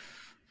it?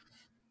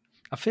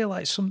 I feel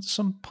like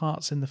some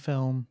parts in the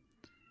film,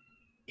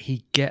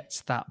 he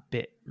gets that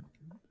bit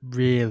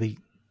really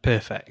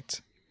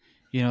perfect.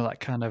 You know,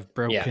 that kind of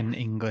broken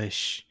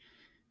English,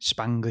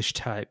 Spanglish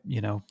type,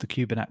 you know, the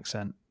Cuban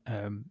accent,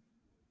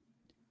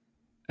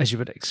 as you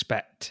would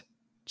expect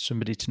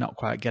somebody to not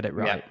quite get it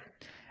right.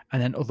 Yeah.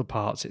 And then other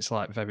parts, it's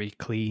like very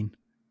clean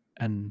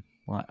and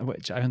like,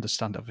 which I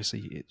understand,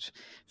 obviously, it's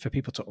for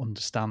people to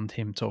understand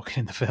him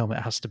talking in the film,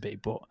 it has to be,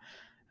 but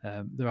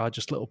there are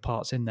just little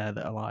parts in there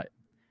that are like,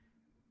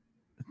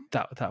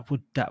 that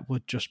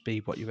would just be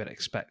what you would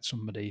expect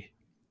somebody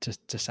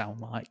to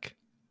sound like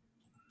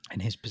in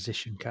his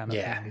position kind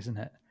of thing, isn't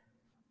it?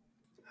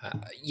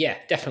 Yeah,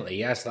 definitely.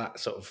 He has that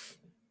sort of,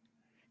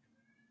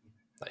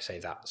 let's say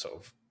that sort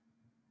of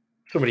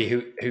somebody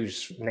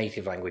whose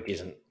native language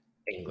isn't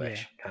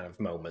English kind of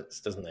moments,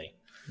 doesn't he?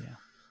 Yeah,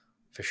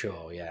 for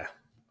sure. Yeah.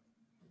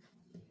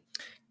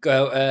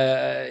 Go.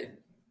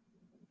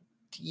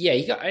 Yeah,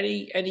 you got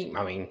any? I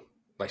mean,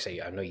 like I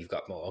say, I know you've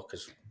got more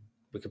because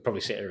we could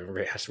probably sit here and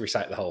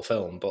recite the whole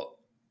film. But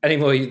any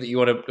more that you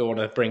want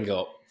to bring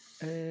up?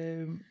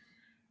 There's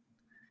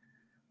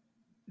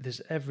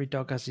Every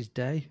Dog Has His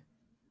Day.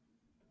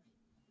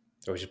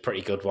 It was a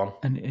pretty good one.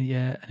 And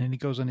and then he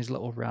goes on his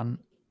little rant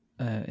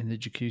in the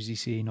jacuzzi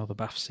scene or the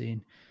bath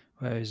scene,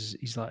 where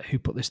he's like, "Who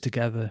put this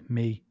together?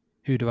 Me.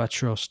 Who do I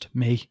trust?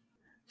 Me.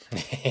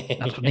 I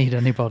don't need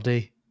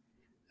anybody."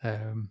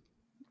 And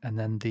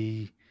then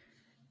the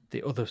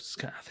other,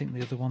 I think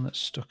the other one that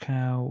stuck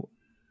out.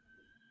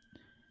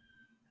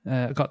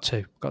 Got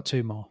two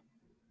more.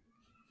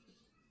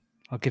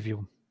 I'll give you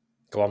one.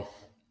 Go on.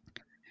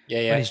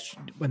 Yeah.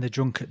 When they're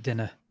drunk at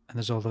dinner and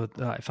there's all the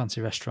like,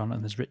 fancy restaurant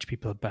and there's rich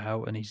people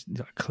about and he's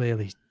like,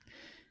 clearly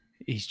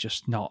he's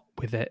just not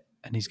with it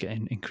and he's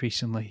getting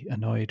increasingly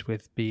annoyed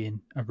with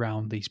being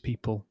around these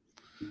people,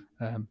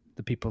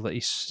 the people that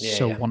he's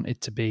wanted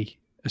to be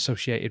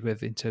associated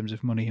with in terms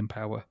of money and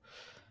power.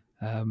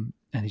 And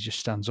he just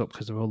stands up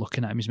because they're all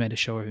looking at him. He's made a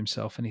show of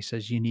himself and he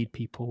says, "You need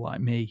people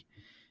like me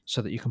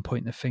so that you can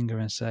point the finger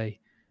and say,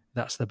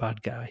 that's the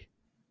bad guy."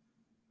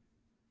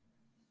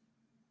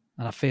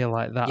 And I feel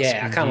like that's...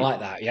 Yeah, I kind of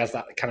like that. He has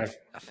that kind of...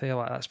 I feel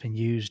like that's been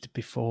used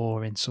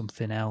before in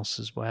something else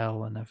as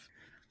well. And I've...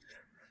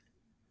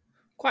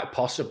 Quite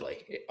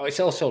possibly.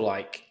 It's also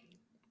like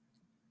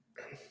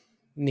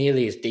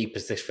nearly as deep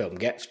as this film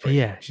gets.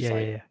 Pretty much.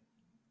 Yeah.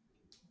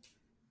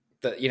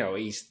 That, you know,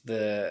 he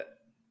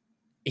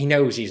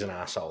knows he's an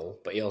asshole,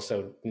 but he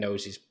also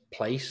knows his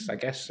place, I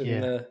guess, in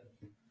the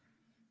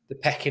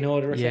pecking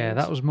order of things. Yeah,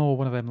 that was more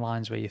one of them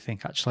lines where you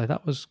think, actually,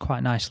 that was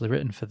quite nicely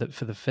written for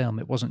the film.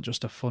 It wasn't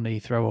just a funny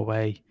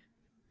throwaway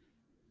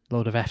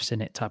load of F's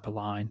in it type of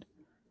line.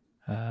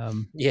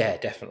 Yeah,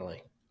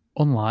 definitely.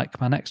 Unlike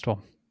my next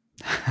one,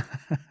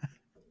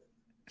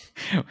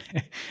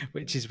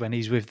 which is when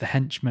he's with the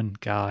henchman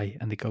guy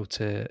and they go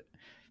to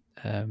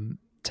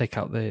take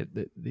out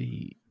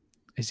the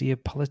is he a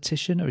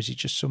politician or is he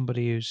just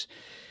somebody who's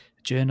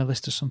a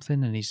journalist or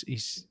something? And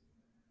he's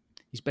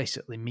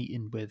basically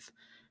meeting with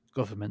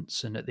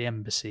governments and at the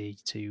embassy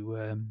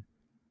to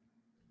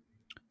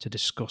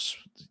discuss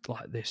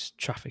like this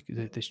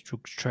this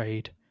drugs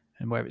trade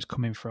and where it's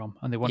coming from.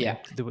 And they want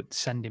they would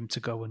send him to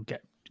go and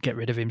get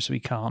rid of him so he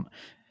can't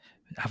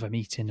have a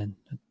meeting and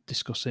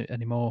discuss it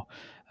anymore.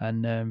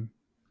 And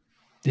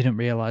they don't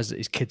realise that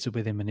his kids are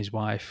with him and his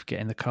wife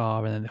get in the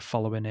car and then they're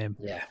following him.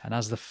 Yeah. And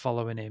as they're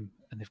following him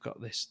and they've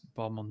got this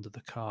bomb under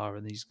the car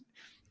and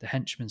the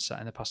henchmen sat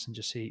in the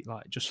passenger seat,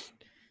 like just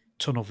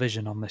tunnel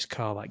vision on this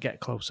car, like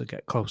get closer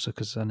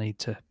because I need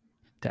to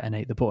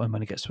detonate the button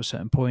when it gets to a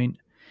certain point.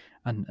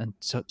 And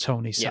so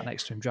Tony sat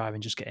next to him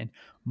driving, just getting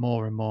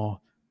more and more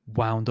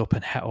wound up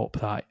and het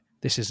up like,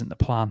 this isn't the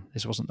plan.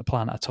 This wasn't the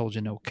plan. I told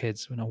you, no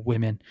kids, no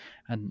women.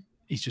 And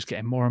he's just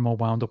getting more and more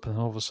wound up and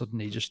all of a sudden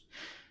he just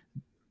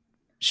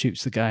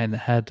shoots the guy in the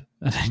head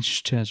and then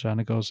just turns around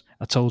and goes,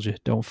 "I told you,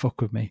 don't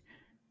fuck with me.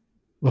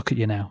 Look at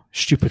you now,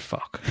 stupid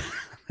fuck."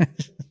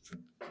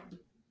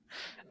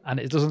 And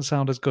it doesn't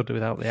sound as good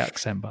without the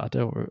accent, but I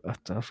don't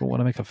want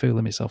to make a fool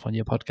of myself on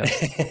your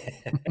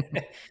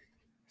podcast.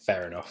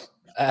 Fair enough.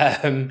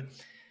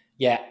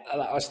 Yeah,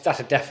 that's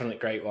a definitely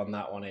great one.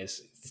 That one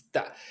is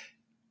that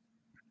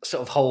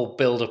sort of whole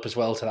build up as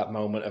well to that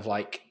moment of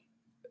like,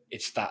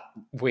 it's that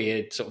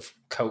weird sort of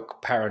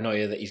coke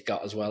paranoia that he's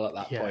got as well at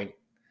that point.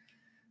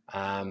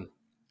 And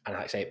like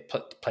I say, it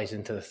plays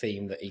into the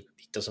theme that he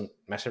doesn't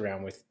mess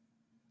around with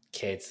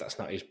kids. That's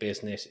not his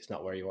business. It's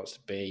not where he wants to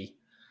be.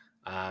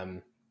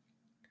 And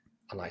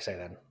like I say,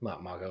 then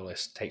Mark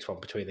Margolis takes one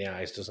between the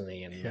eyes, doesn't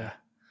he? And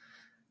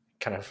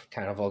kind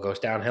of all goes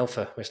downhill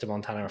for Mr.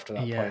 Montana after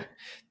that point.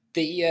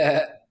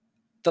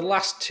 The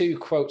last two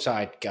quotes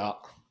I'd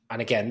got,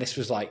 and again, this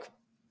was like,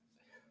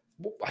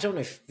 I don't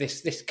know if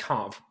this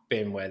can't have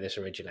been where this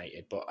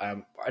originated, but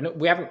I know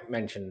we haven't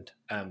mentioned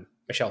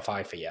Michelle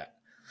Pfeiffer yet,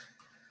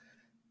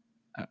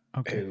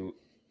 who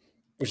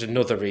was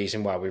another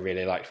reason why we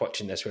really liked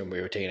watching this when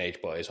we were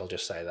teenage boys. I'll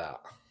just say that.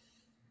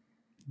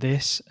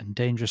 This and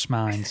Dangerous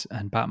Minds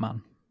and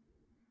Batman.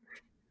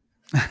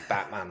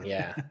 Batman,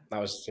 yeah, that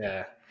was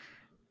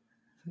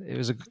It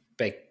was a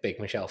big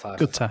Michelle Pfeiffer.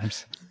 Good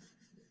times.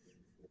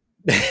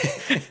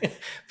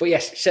 But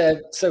yes,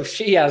 so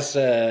she has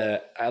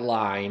a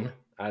line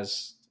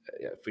as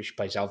she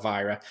plays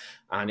Elvira,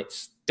 and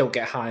it's "Don't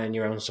get high on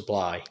your own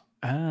supply."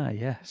 Ah,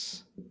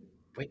 yes.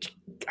 Which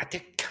I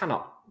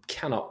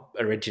cannot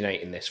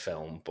originate in this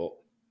film, but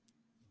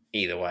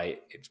either way,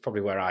 it's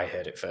probably where I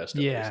heard it first.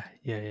 Yeah.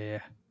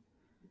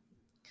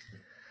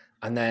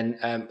 And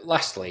then,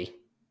 lastly,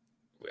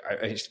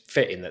 it's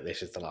fitting that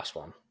this is the last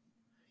one.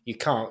 You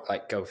can't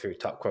like go through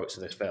top quotes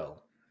of this film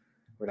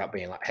without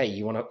being like, "Hey,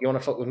 you wanna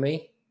fuck with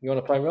me? You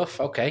wanna play rough?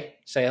 Okay,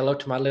 say hello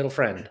to my little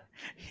friend."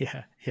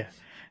 Yeah.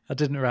 I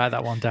didn't write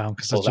that one down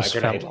because I just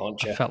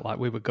felt like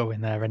we were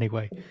going there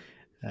anyway.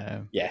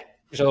 Yeah,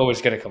 it's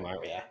always going to come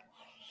out. Yeah.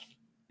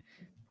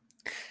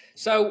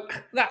 So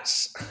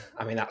that's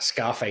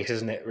Scarface,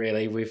 isn't it?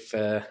 Really, I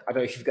don't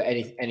know if you've got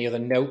any other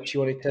notes you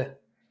wanted to.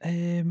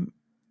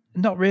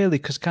 Not really,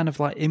 because kind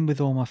of like in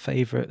with all my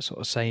favourite sort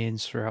of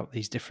sayings throughout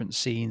these different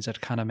scenes, I'd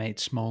kind of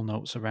made small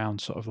notes around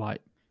sort of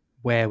like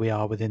where we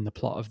are within the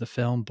plot of the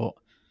film, but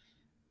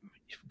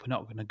we're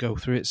not going to go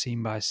through it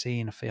scene by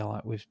scene. I feel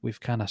like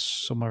we've kind of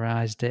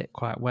summarised it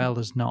quite well.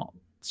 There's not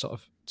sort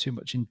of too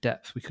much in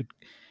depth we could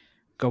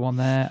go on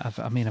there.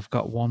 I've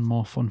got one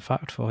more fun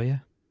fact for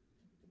you.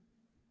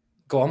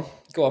 Go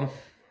on.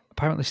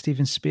 Apparently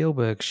Steven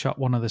Spielberg shot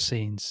one of the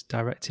scenes,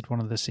 directed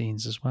one of the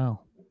scenes as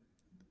well.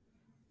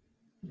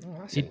 Oh,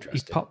 that's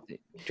interesting.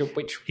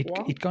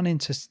 He'd gone in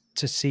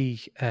to see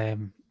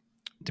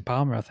De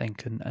Palma, I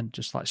think, and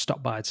just like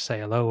stopped by to say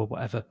hello or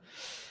whatever.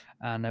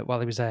 And while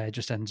he was there, he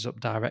just ends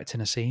up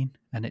directing a scene,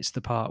 and it's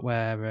the part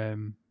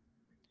where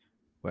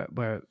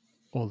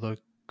all the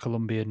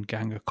Colombian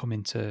gang are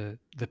coming to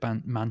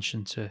the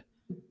mansion to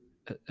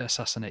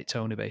assassinate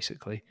Tony,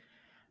 basically.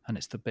 And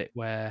it's the bit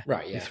where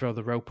you throw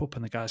the rope up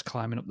and the guy's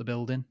climbing up the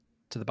building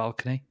to the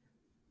balcony.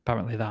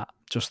 Apparently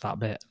just that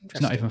bit.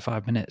 It's not even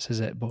 5 minutes, is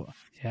it? But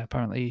yeah,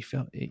 apparently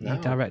he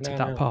directed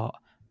that part.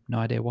 No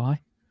idea why.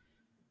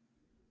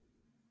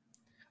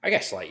 I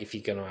guess like if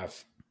you're going to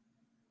have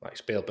like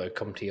Spielberg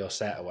come to your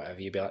set or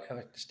whatever, you'd be like,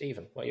 "Oh,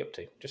 Stephen, what are you up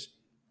to? Do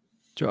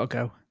you want to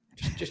go?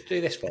 Just do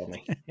this for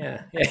me."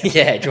 Yeah. Do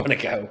you want to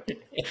go?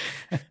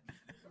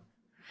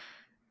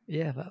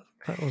 Yeah,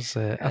 that was.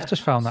 I've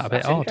just found that a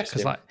bit odd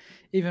because, like,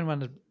 even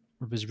when I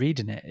was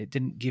reading it, it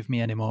didn't give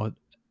me any more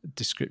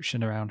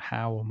description around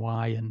how and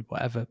why and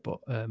whatever. But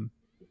I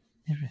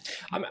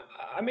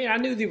mean, I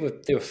knew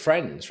they were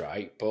friends,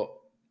 right? But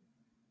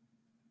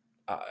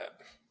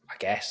I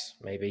guess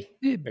maybe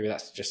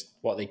that's just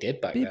what they did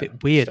back then. It'd be a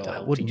bit weird,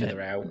 though, wouldn't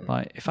it?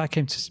 Like if I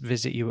came to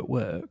visit you at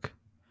work,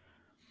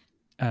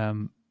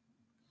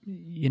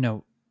 you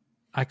know,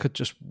 I could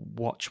just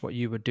watch what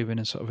you were doing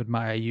and sort of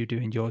admire you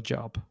doing your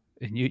job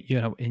in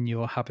in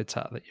your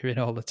habitat that you're in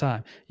all the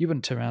time. You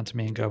wouldn't turn around to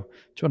me and go, "Do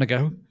you want to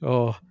go?"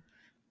 Or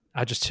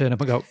I just turn up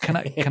and go, "Can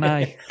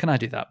I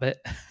do that bit?"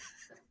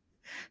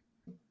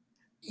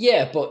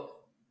 Yeah, but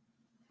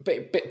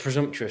bit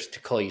presumptuous to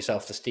call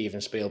yourself the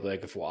Steven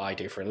Spielberg of what I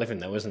do for a living,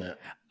 though, isn't it?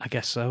 I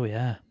guess so.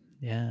 Yeah.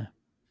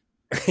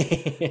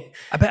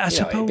 I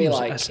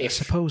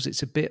suppose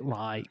it's a bit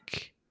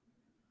like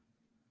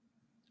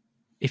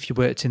if you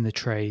worked in the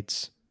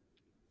trades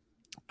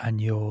and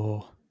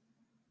your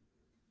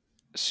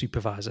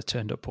supervisor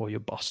turned up or your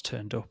boss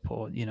turned up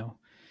or,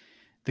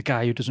 the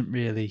guy who doesn't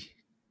really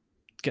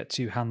get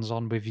too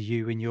hands-on with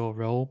you in your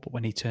role, but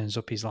when he turns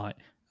up, he's like,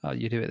 "Oh,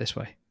 you do it this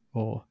way."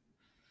 Or,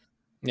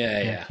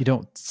 yeah. You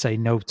don't say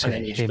no to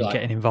him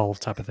getting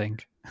involved type of thing.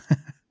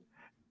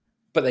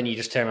 But then you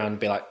just turn around and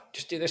be like,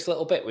 "Just do this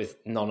little bit with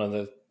none of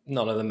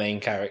the main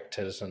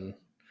characters." And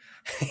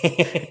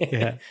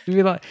yeah, it'd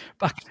be like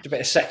a bit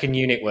of second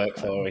unit work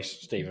for us,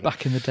 Stephen.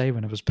 Back in the day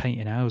when I was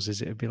painting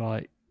houses, it would be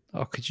like,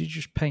 "Oh, could you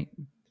just paint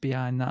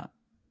behind that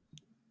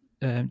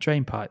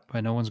drain pipe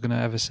where no one's going to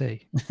ever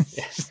see?"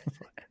 Yes.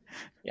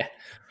 Yeah,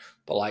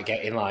 but like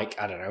getting like,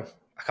 I don't know,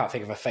 I can't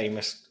think of a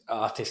famous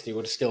artist who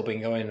would have still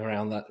been going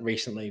around that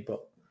recently,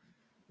 but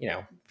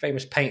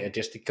famous painter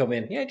just to come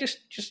in, just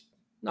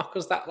knock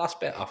us that last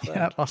bit off there.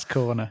 That last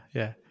corner,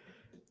 yeah.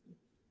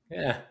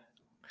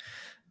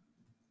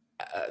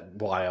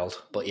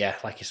 Wild, but yeah,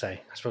 like you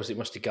say, I suppose it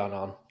must have gone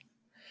on,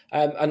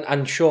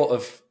 and short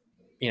of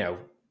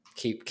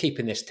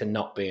keeping this to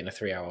not being a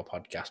 3-hour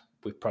podcast,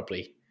 we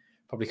probably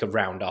could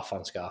round off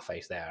on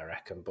Scarface there, I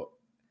reckon. But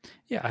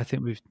yeah, I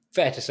think we've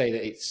fair to say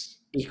that it's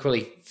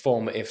equally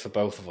formative for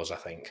both of us, I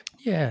think.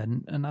 Yeah,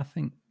 and I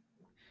think,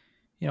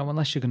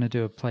 unless you're going to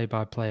do a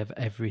play-by-play of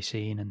every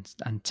scene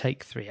and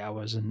take 3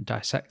 hours and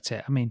dissect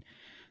it, I mean,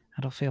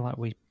 I don't feel like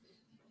we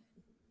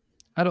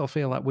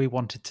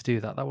wanted to do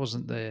that. That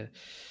wasn't the...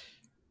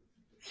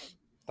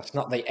 That's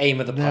not the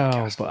aim of the No,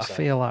 podcast. but I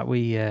feel like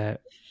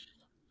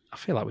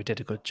we did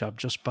a good job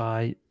just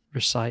by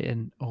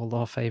reciting all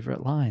our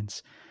favourite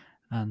lines.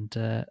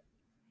 And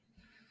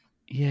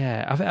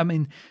yeah, I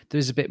mean,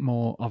 there's a bit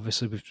more.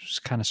 Obviously, we've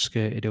just kind of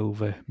skirted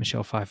over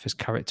Michelle Pfeiffer's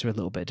character a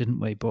little bit, didn't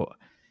we? But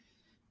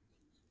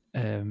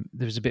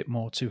there's a bit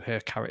more to her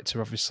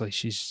character. Obviously,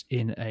 she's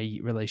in a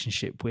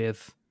relationship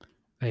with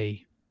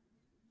a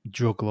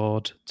drug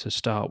lord to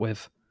start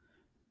with,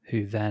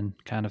 who then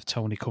kind of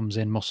Tony comes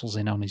in, muscles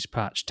in on his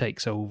patch,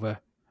 takes over,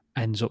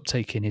 ends up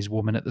taking his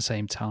woman at the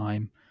same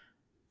time,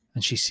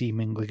 and she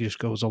seemingly just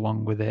goes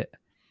along with it.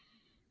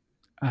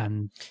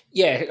 And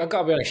yeah, I've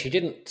got to be honest, she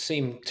didn't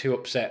seem too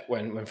upset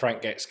when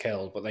Frank gets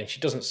killed, but then she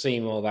doesn't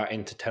seem all that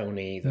into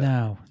Tony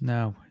either.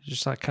 No,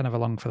 just like kind of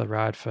along for the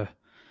ride for,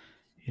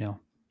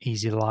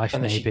 easy life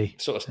And then maybe. she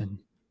sort of and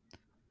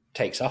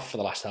takes off for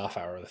the last half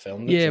hour of the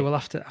film. yeah, She? well,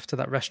 after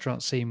that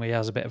restaurant scene where he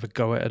has a bit of a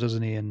go at her,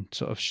 doesn't he, and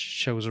sort of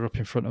shows her up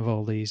in front of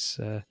all these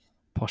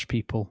posh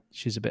people,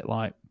 she's a bit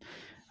like,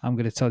 I'm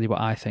going to tell you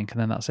what I think, and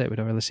then that's it. We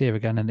don't really see her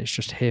again, and it's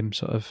just him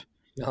sort of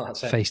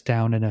face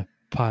down in a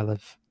pile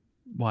of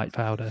white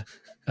powder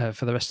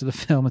for the rest of the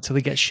film until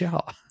he gets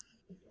shot.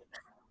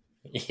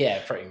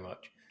 Yeah, pretty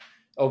much.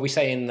 Are we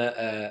saying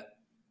that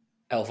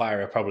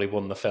Elvira probably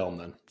won the film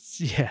then?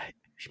 Yeah.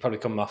 She probably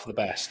come off the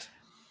best.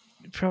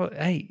 Probably,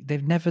 hey,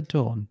 they've never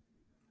done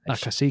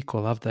like a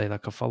sequel, have they?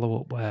 Like a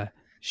follow-up where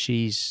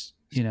she's,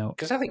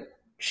 Because I think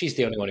she's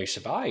the only one who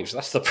survives.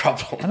 That's the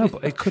problem. I know,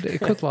 but it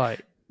could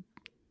like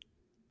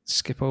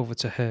skip over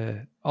to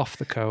her off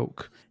the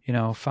coke,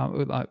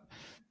 like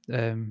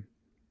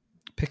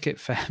picket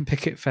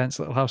fence,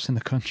 Little House in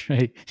the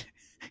Country.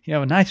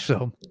 A nice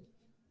film.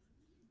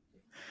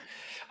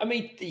 I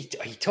mean, you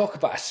talk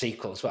about a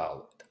sequel as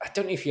well. I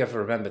don't know if you ever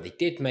remember, they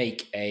did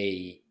make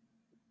a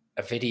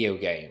video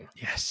game.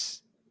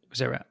 Yes. Was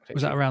that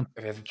around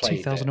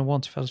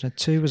 2001,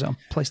 2002? Was it on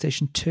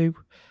PlayStation 2?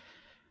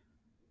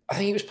 I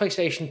think it was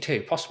PlayStation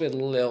 2, possibly a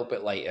little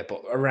bit later,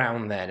 but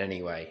around then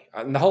anyway.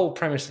 And the whole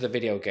premise of the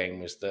video game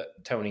was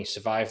that Tony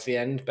survived the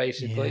end,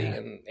 basically,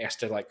 and he has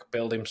to like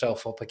build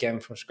himself up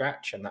again from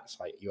scratch. And that's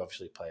like, you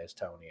obviously play as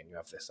Tony and you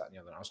have this, that, and the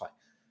other. And I was like,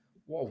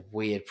 what a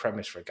weird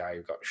premise for a guy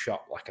who got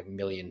shot like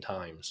 1,000,000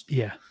 times.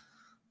 Yeah.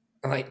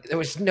 Like, there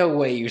was no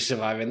way he was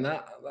surviving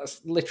that. That's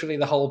literally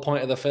the whole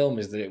point of the film,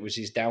 is that it was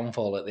his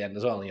downfall at the end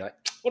as well. And you're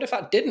like, what if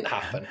that didn't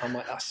happen? I'm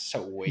like, that's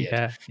so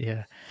weird.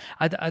 Yeah.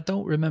 I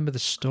don't remember the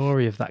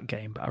story of that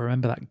game, but I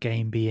remember that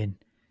game being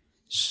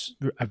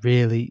a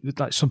really,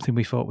 like, something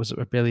we thought was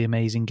a really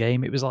amazing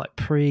game. It was like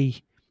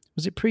pre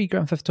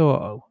Grand Theft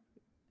Auto?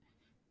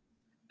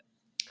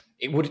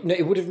 It would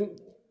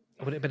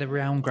have been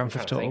around Grand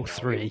Theft Auto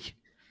 3.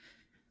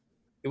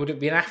 It would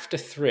have been after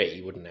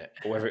 3, wouldn't it?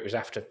 Or whether it was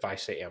after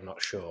Vice City, I'm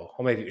not sure.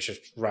 Or maybe it was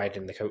just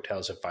riding the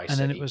coattails of Vice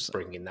City, it was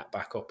bringing that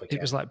back up again.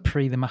 It was like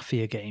pre the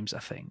Mafia games, I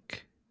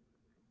think.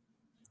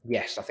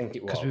 Yes, I think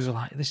it was. Because we were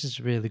like, this is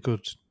a really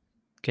good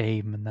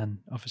game, and then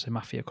obviously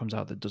Mafia comes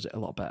out that does it a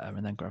lot better,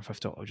 and then Grand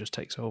Theft Auto just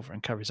takes over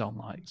and carries on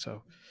like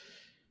so.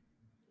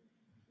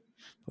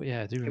 But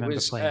yeah, I do remember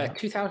playing that.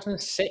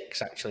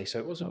 2006, actually, so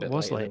it was a bit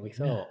later than we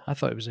thought. Yeah, I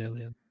thought it was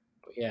earlier.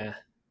 But yeah.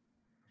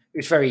 It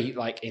was very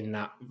like in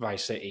that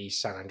Vice City,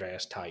 San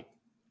Andreas type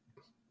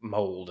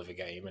mold of a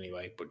game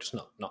anyway, but just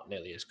not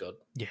nearly as good.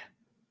 Yeah.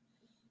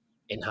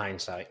 In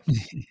hindsight.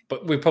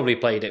 But we probably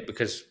played it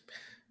because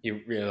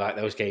you really liked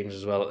those games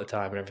as well at the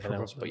time and everything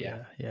else. But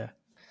yeah.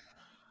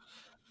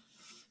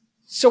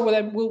 So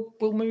then we'll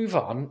move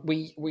on.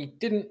 We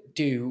didn't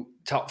do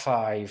top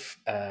 5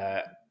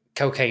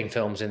 cocaine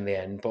films in the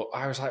end, but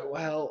I was like,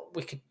 well,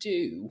 we could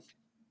do,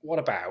 what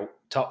about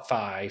top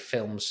 5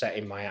 films set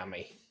in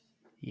Miami?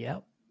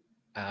 Yep.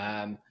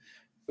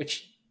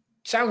 Which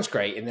sounds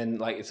great, and then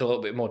like it's a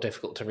little bit more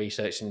difficult to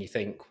research than you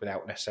think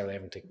without necessarily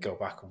having to go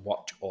back and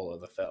watch all of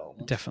the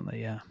films.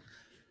 Definitely, yeah.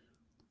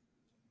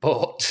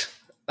 But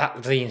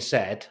that being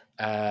said,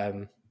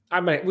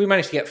 we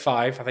managed to get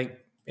 5, I think,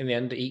 in the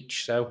end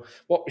each. So,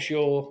 what was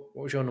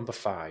your number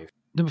 5?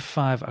 Number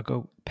 5, I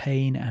go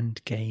Pain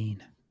and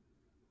Gain.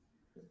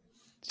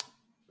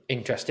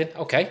 Interesting.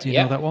 Okay, do you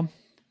know that one?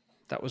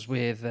 That was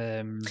with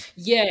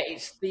yeah,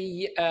 it's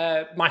the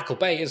Michael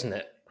Bay, isn't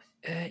it?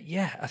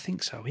 Yeah, I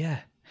think so. Yeah,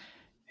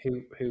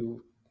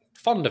 who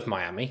fond of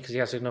Miami because he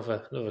has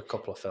another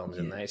couple of films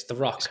in there. It's The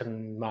Rock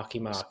and Marky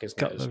Mark,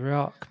 isn't it? Got The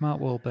Rock, Mark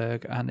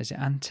Wahlberg, and is it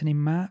Anthony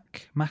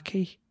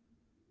Mackie?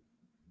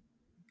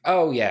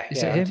 Oh yeah,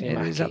 is it him?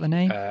 Is that the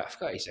name? I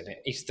forgot he's in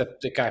it. He's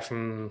the guy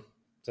from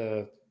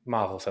the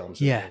Marvel films.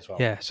 Yeah, as well.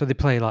 Yeah. So they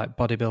play like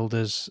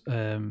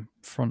bodybuilders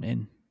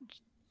fronting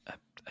a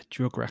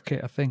drug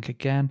racket. I think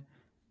again.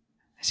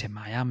 It's in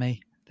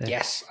Miami.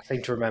 Yes, I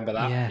seem to remember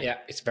that. Yeah,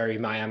 it's very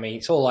Miami.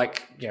 It's all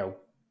like,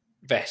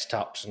 vest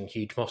tops and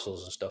huge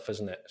muscles and stuff,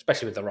 isn't it?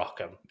 Especially with The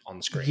Rock on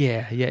the screen.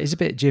 Yeah, it's a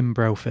bit Jim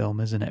Bro film,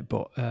 isn't it?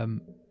 But I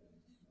think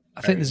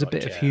Very there's a much,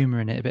 bit of yeah. humour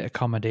in it, a bit of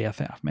comedy. I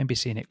think I've maybe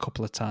seen it a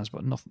couple of times,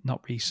 but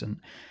not recent.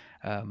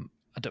 I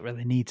don't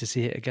really need to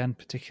see it again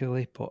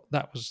particularly, but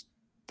that was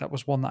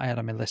one that I had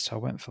on my list, so I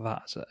went for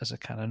that as a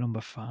kind of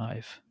number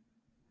 5.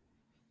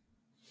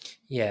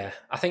 Yeah,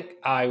 I think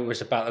I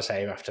was about the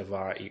same after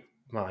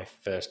my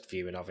first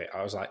viewing of it.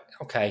 I was like,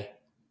 okay,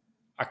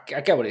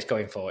 I get what it's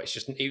going for. It's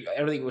just I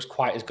don't think it was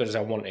quite as good as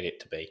I wanted it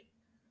to be,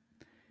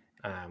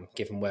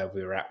 given where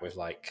we were at with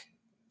like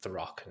The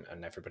Rock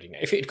and everybody.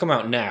 If it had come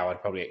out now,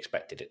 I'd probably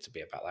expected it to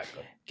be about that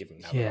good,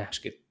 given how The Rock's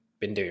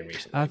been doing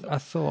recently. I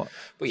thought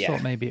yeah.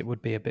 maybe it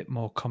would be a bit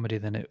more comedy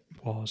than it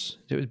was.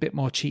 It was a bit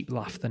more cheap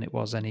laugh than it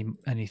was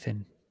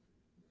anything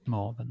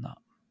more than that.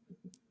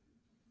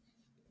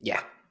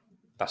 Yeah,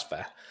 that's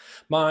fair.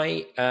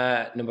 My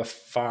number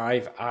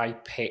 5, I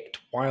picked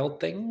Wild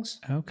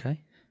Things.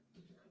 Okay.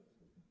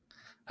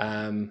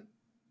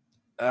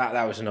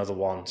 That was another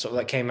one. So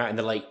that came out in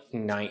the late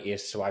 90s,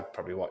 so I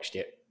probably watched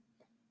it.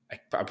 I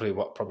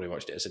probably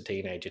watched it as a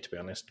teenager, to be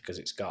honest, because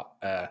it's got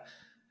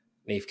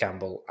Neve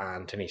Campbell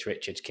and Denise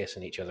Richards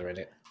kissing each other in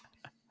it.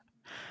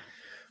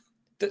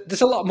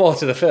 There's a lot more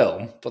to the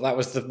film, but that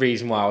was the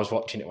reason why I was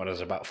watching it when I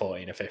was about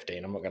 14 or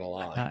 15. I'm not going to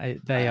lie.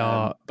 They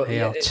are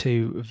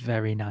two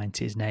very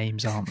 90s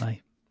names, aren't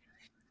they?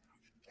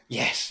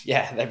 Yes,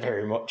 yeah, they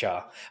very much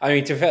are. I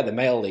mean, to be fair, the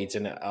male leads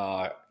in it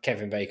are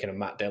Kevin Bacon and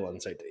Matt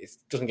Dillon, so it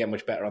doesn't get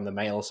much better on the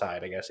male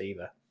side, I guess,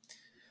 either.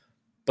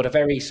 But a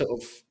very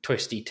sort of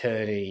twisty,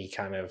 turny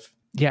kind of...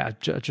 Yeah, I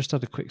just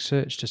had a quick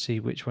search to see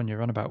which one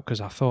you're on about, because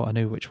I thought I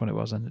knew which one it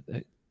was, and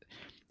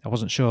I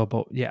wasn't sure.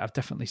 But yeah, I've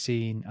definitely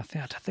seen... I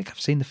think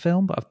I've seen the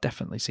film, but I've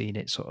definitely seen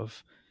it sort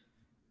of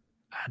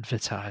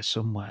advertised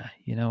somewhere,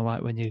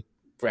 like when you...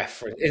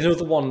 Reference.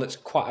 Another one that's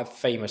quite a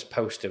famous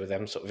poster with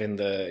them sort of in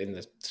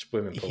the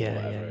swimming pool or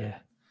whatever.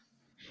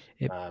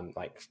 Yeah.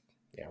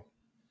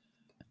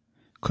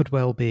 Could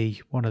well be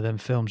one of them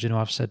films.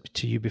 I've said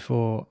to you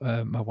before,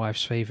 my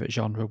wife's favourite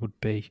genre would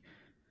be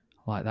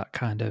like that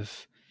kind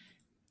of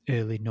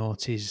early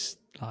noughties,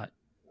 like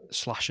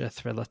slasher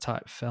thriller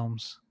type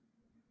films.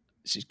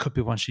 It could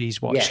be one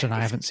she's watched and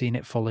I haven't seen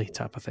it fully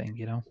type of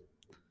thing,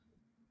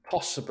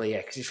 Possibly, yeah,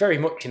 because it's very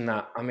much in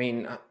that. I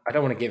mean, I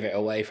don't want to give it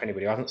away for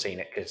anybody who hasn't seen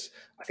it, because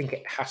I think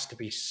it has to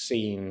be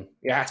seen.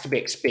 It has to be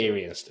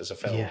experienced as a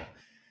film. Yeah.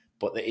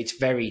 But it's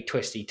very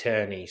twisty,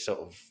 turny. Sort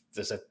of,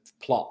 there's a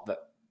plot that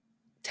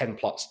 10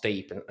 plots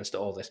deep and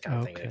all this kind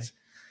of thing. It's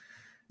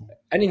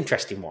an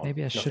interesting one.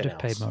 Maybe I should have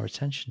paid more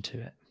attention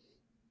to it.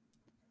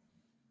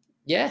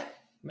 Yeah,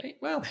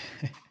 well,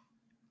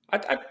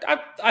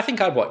 I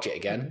think I'd watch it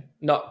again.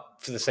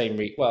 Not for the same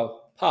reason. Well,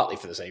 partly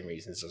for the same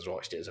reasons as I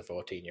watched it as a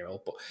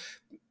 14-year-old,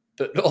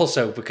 but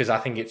also because I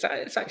think it's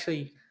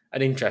actually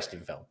an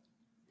interesting film.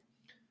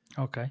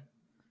 Okay.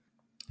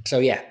 So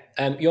yeah,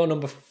 you're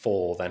number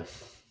 4 then.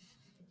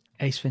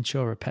 Ace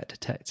Ventura: Pet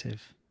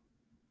Detective.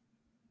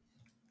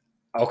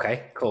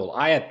 Okay, cool.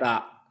 I had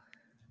that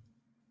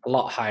a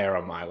lot higher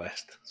on my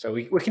list, so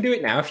we can do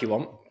it now if you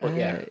want. But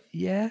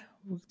yeah,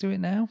 we'll do it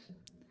now.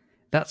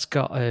 That's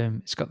got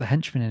it's got the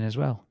henchman in as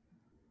well.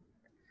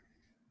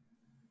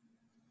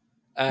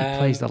 He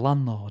plays the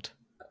landlord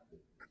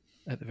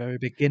at the very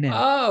beginning.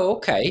 Oh,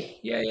 okay.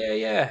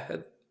 Yeah.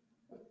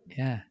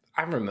 Yeah.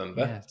 I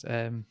remember.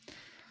 Yeah.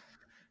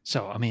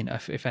 So, I mean,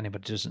 if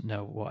anybody doesn't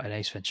know what an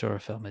Ace Ventura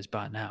film is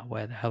by now,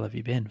 where the hell have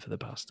you been for the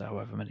past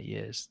however many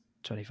years?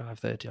 25,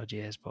 30 odd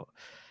years, but...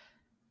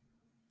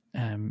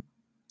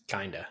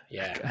 Kinda,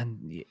 yeah.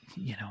 And,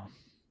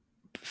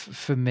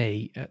 for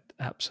me, an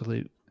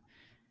absolute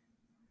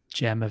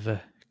gem of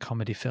a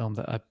comedy film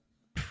that I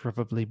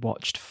probably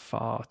watched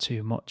far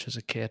too much as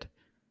a kid.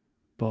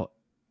 But,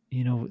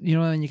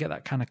 when you get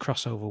that kind of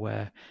crossover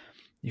where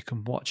you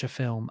can watch a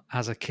film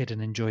as a kid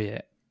and enjoy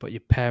it, but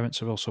your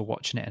parents are also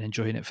watching it and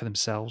enjoying it for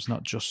themselves,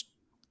 not just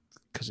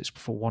because it's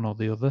for one or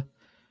the other.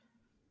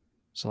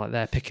 So, like,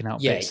 they're picking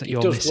out bits that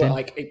you're missing.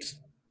 Like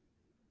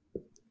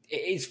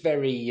it's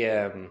very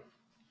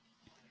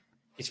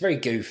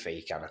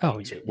goofy kind of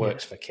thing. So it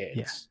works for kids,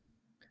 yeah.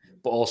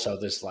 But also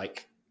there's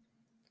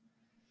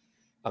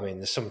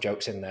there's some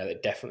jokes in there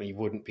that definitely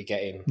wouldn't be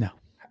getting. No,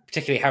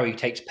 particularly how he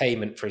takes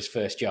payment for his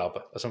first job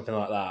or something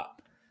like that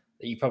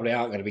you probably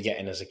aren't going to be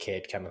getting as a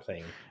kid, kind of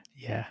thing.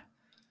 Yeah.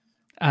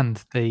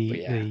 And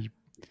the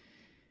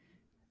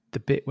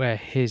bit where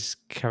his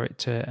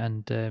character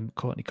and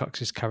Courtney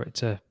Cox's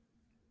character,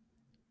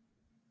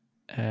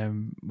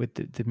 with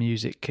the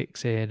music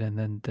kicks in and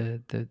then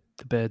the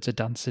birds are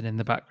dancing in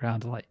the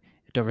background, like,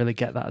 you don't really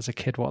get that as a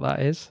kid what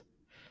that is.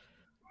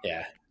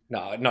 Yeah,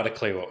 no, not a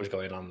clue what was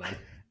going on then.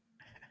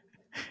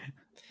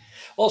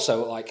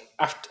 Also, like,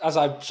 as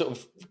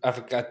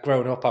I've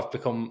grown up, I've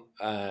become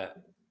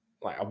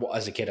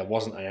as a kid, I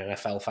wasn't an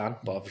NFL fan,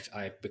 but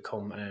I've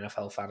become an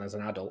NFL fan as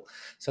an adult.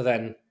 So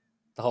then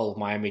the whole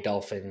Miami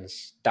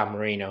Dolphins, Dan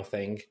Marino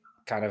thing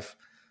kind of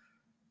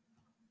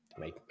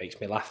makes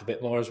me laugh a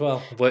bit more as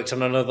well. Works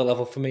on another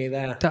level for me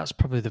there. That's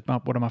probably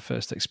one of my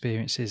first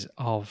experiences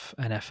of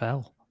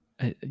NFL.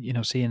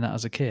 Seeing that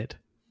as a kid.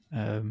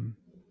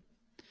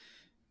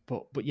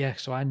 But yeah,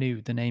 so I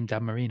knew the name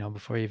Dan Marino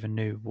before I even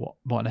knew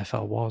what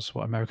NFL was,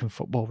 what American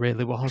football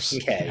really was.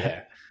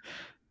 Yeah.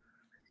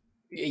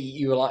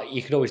 You were like,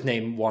 you could always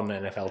name one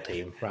NFL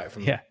team right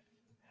from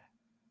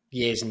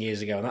years and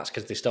years ago, and that's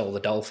because they stole the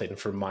Dolphin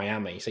from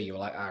Miami. So you were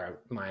like,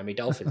 Miami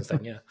Dolphins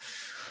then,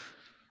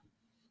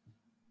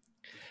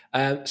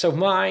 yeah. So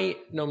my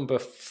number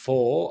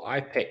 4, I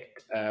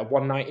picked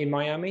One Night in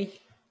Miami.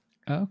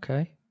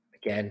 Okay.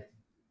 Again,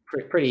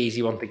 pretty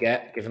easy one to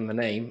get, given the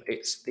name.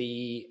 It's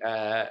the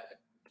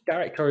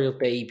directorial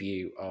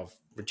debut of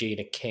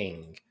Regina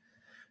King,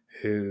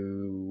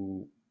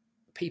 who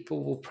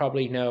people will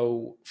probably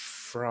know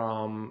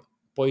from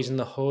Boys in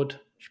the Hood.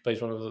 She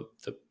plays one of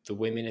the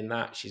women in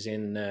that. She's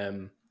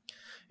in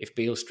If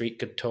Beale Street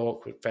Could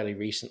Talk fairly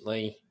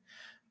recently,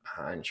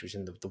 and she was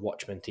in the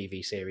Watchmen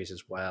TV series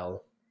as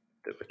well.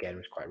 That again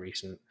was quite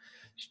recent.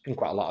 She's done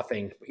quite a lot of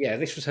things, but yeah,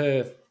 this was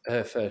her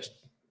first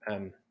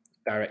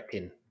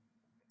directing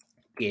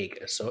gig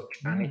as such.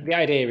 And the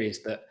idea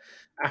is that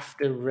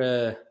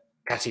after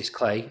Cassius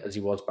Clay, as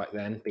he was back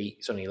then,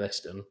 beat Sonny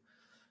Liston,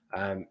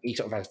 he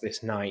sort of has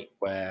this night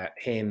where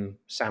him,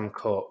 Sam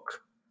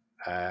Cooke,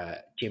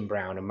 Jim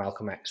Brown, and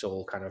Malcolm X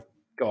all kind of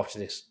go off to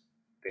this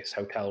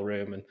hotel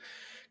room and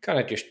kind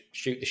of just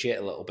shoot the shit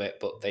a little bit,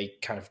 but they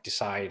kind of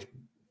decide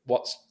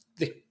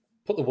they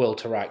put the world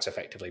to rights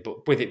effectively,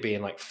 but with it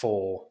being like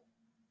 4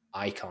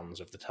 icons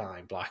of the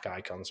time, black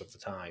icons of the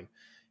time,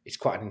 it's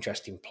quite an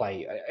interesting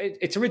play.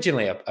 It's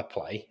originally a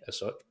play as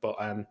such, but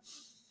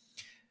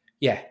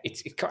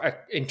it's quite an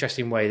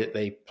interesting way that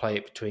they play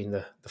it between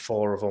the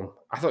 4 of them.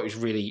 I thought it was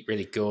really,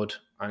 really good,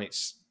 and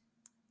it's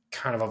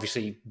kind of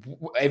obviously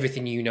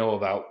everything you know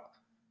about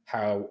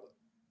how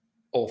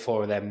all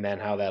 4 of them men,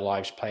 how their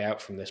lives play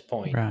out from this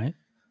point. Right.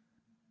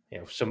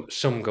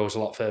 Some goes a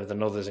lot further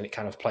than others, and it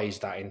kind of plays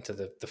that into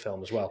the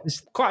film as well.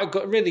 It's quite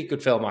a really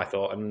good film, I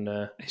thought, and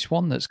it's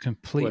one that's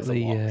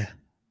completely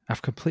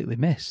I've completely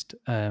missed.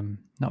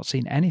 Not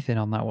seen anything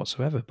on that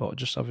whatsoever, but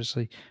just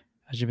obviously,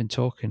 as you've been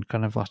talking,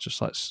 kind of just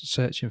like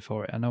searching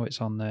for it. I know it's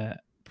on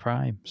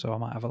Prime, so I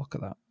might have a look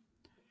at that.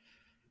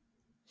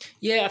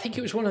 Yeah, I think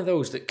it was one of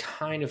those that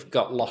kind of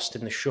got lost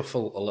in the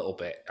shuffle a little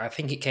bit. I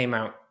think it came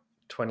out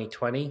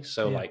 2020,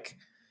 so like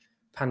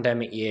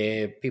pandemic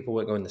year, people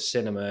weren't going to the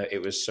cinema.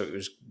 It was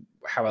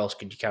how else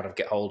could you kind of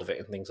get hold of it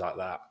and things like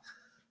that.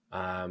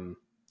 And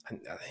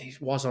it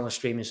was on a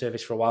streaming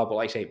service for a while, but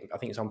like I say, I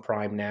think it's on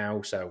Prime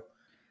now. So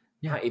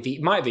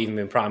it might have even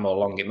been Prime all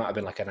along. It might have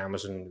been like an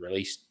Amazon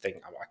release thing.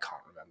 I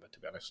can't remember, to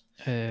be honest.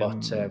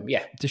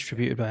 But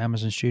distributed by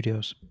Amazon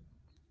Studios.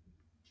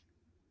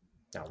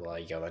 Oh, well, there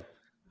you go then.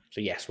 So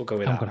yes, we'll go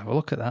with I'm that. going to have a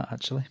look at that,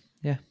 actually.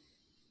 Yeah.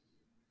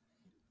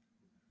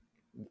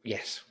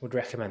 Yes, would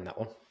recommend that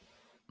one.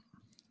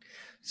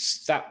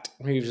 That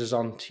moves us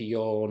on to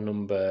your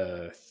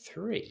number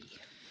 3.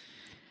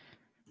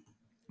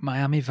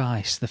 Miami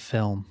Vice, the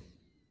film.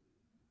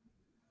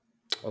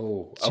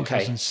 Oh, okay.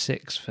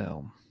 2006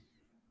 film.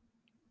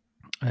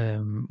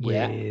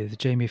 With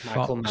Jamie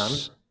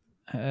Foxx.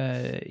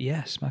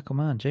 Yes, Michael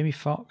Mann. Jamie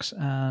Foxx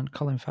and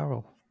Colin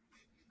Farrell.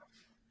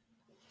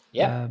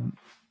 Yeah.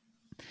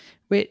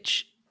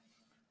 Which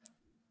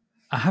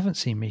I haven't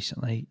seen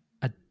recently.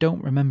 I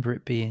don't remember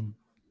it being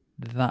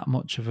that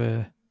much of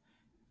a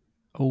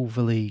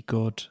overly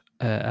good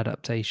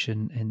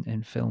adaptation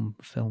in film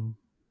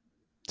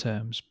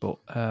terms, but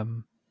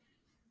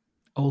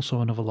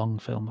also another long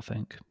film, I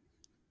think.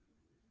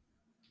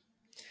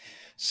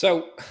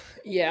 So,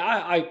 yeah,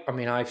 I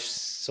mean, I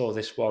saw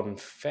this one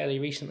fairly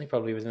recently,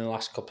 probably within the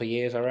last couple of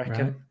years, I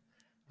reckon.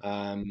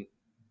 Right.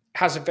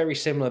 Has a very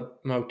similar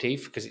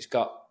motif because it's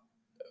got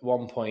at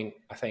one point,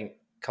 I think,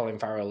 Colin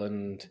Farrell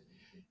and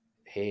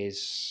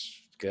his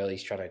girl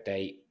he's trying to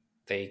date,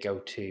 they go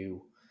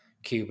to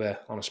Cuba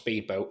on a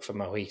speedboat for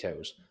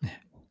mojitos.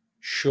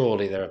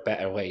 Surely there are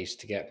better ways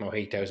to get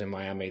mojitos in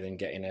Miami than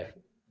getting a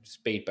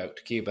speedboat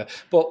to Cuba,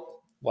 but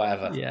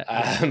whatever. Yeah.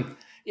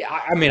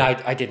 I mean,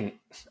 I didn't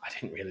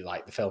really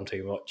like the film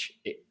too much,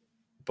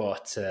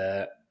 but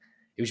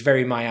it was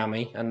very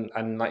Miami, and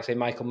like I say,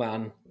 Michael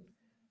Mann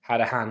had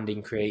a hand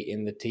in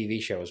creating the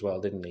TV show as well,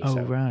 didn't he?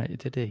 Oh, right,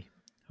 did he?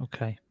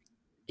 Okay.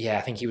 Yeah,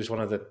 I think he was one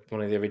of the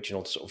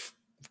original sort of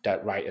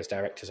writers,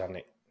 directors on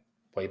it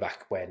way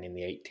back when in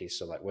the 80s.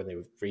 So like when they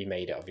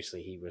remade it,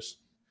 obviously he was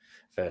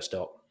first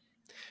up.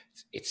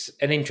 It's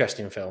an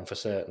interesting film for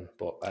certain,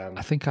 but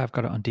I think I've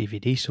got it on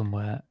DVD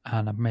somewhere,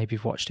 and I've maybe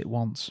watched it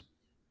once.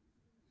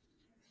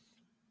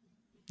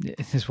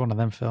 It's one of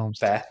them films.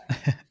 Fair.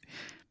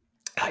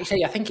 I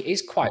say, I think it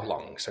is quite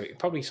long, so it's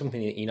probably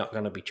something that you're not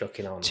going to be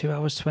chucking on. 2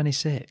 hours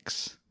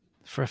 26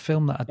 for a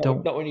film that I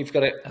don't. Not when you've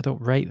got it. I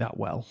don't rate that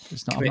well.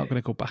 It's not. I'm not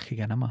going to go back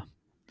again, am I?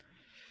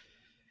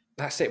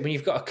 That's it. When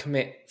you've got to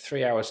commit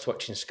 3 hours to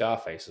watching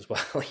Scarface as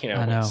well, you know.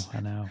 I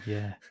know.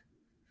 Yeah.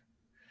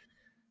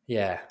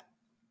 Yeah.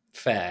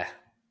 Fair.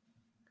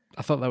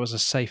 I thought that was a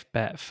safe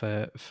bet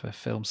for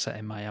film set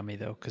in Miami,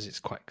 though, because it's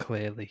quite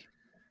clearly,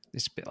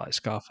 it's a bit like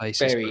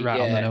Scarface. It's Very, right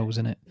on the yeah, nose,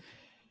 isn't it?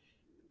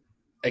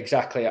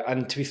 exactly.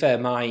 And to be fair,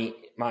 my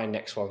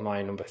next one,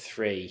 my number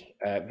 3,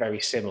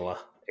 very similar.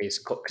 It's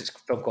a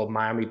film called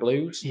Miami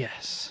Blues.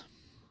 Yes.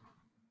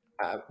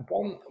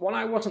 One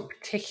I wasn't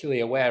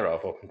particularly aware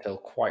of up until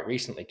quite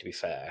recently, to be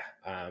fair,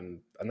 and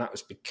that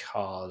was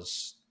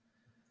because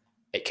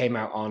it came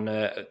out on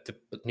the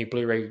new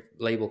Blu-ray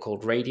label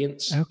called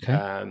Radiance.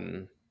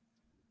 Okay.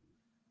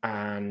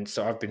 And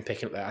so I've been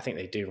picking up that. I think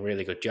they do a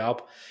really good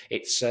job.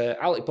 It's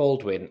Alec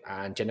Baldwin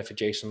and Jennifer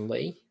Jason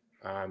Leigh,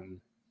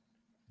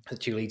 the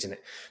 2 leads in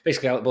it.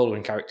 Basically, Alec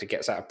Baldwin character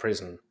gets out of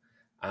prison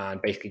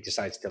and basically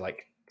decides to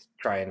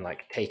try and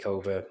take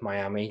over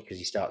Miami because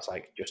he starts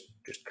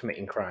just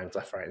committing crimes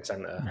left, right, and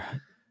center.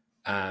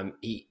 Right.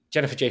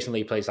 Jennifer Jason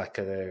Leigh plays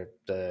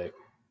the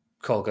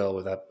call girl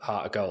with a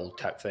heart of gold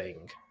type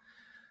thing,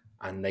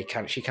 and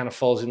she kind of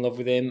falls in love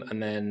with him,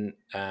 and then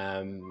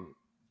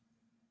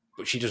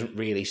but she doesn't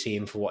really see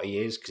him for what he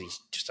is because he's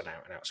just an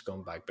out and out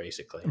scumbag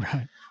basically.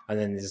 Right. And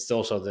then there's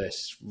also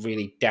this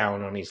really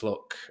down on his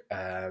luck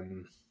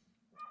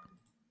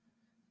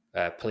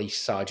police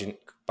sergeant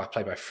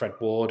played by Fred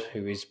Ward,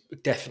 who is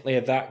definitely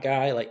that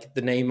guy. Like,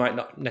 the name might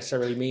not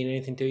necessarily mean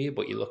anything to you,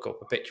 but you look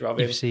up a picture of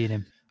him. You've seen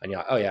him. And you're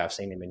like, oh yeah, I've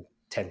seen him in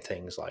 10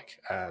 things. But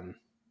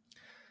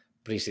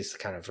he's this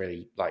kind of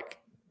really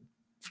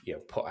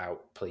put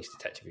out police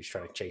detective who's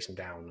trying to chase him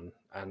down.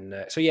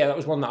 And so yeah, that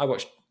was one that I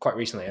watched quite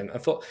recently. And I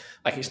thought,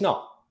 it's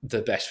not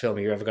the best film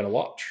you're ever going to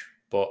watch,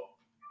 but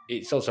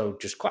it's also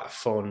just quite a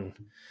fun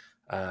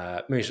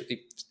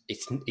movie.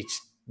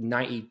 It's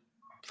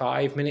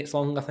 95 minutes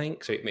long, I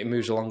think, so it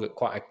moves along at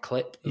quite a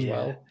clip as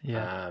well.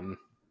 Yeah.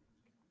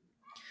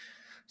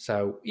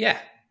 So yeah,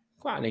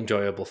 quite an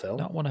enjoyable film.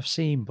 Not one I've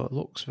seen, but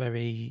looks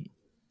very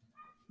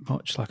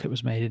much like it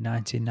was made in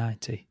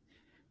 1990.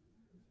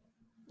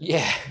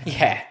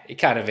 Yeah, it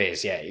kind of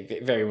is. Yeah,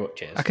 it very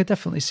much is. I could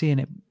definitely see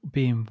it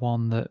being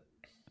one that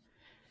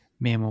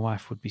me and my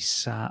wife would be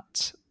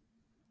sat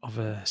of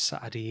a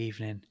Saturday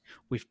evening.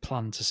 We've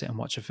planned to sit and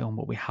watch a film,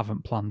 but we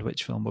haven't planned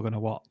which film we're going to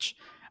watch.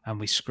 And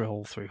we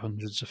scroll through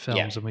hundreds of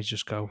films and we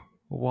just go,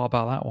 well, what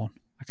about that one?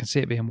 I can see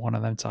it being one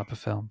of them type of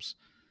films.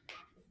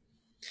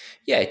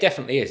 Yeah, it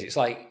definitely is.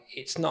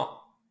 It's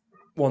not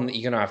one that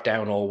you're going to have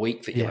down all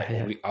week that you're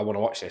I want to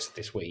watch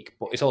this week.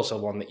 But it's also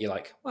one that you're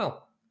like,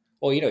 well,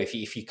 or,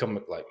 if you come,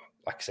 like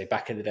I say,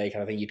 back in the day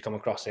kind of thing, you'd come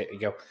across it and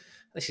you go,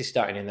 this is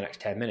starting in the next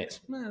 10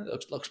 minutes.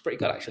 It looks pretty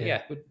good, actually.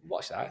 Yeah, we'd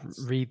watch that.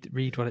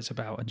 Read what it's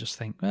about and just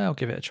think, well, I'll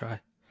give it a try.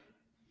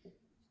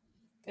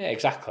 Yeah,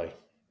 exactly.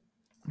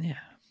 Yeah.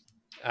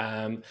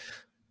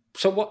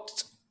 So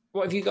what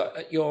have you got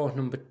at your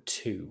number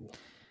 2?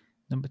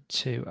 Number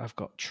 2, I've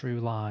got True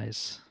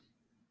Lies,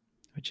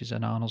 which is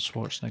an Arnold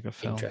Schwarzenegger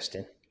film.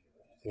 Interesting.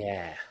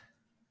 Yeah.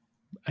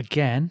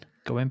 Again,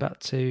 going back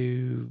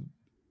to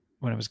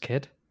when I was a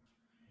kid,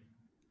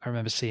 I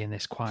remember seeing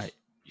this quite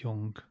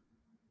young.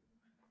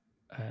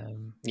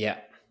 Yeah.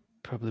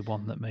 Probably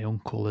one that my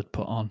uncle had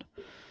put on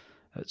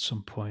at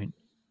some point,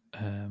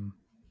 and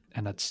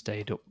I'd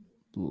stayed up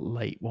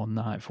late one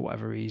night for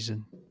whatever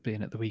reason,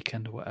 being at the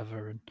weekend or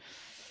whatever, and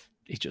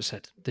he just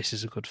said, this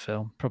is a good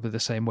film. Probably the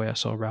same way I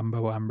saw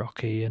Rambo and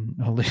Rocky and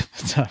all the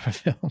other type of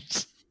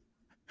films.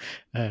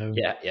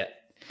 Yeah.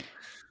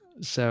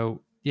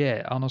 So,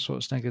 yeah, Arnold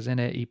Schwarzenegger's in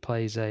it. He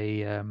plays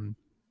a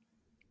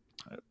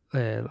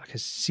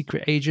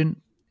secret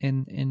agent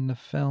in the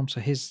film. So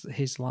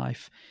his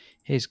life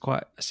is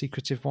quite a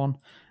secretive one.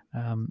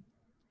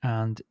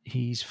 And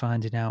he's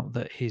finding out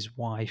that his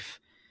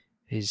wife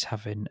is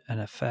having an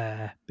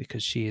affair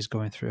because she is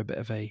going through a bit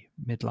of a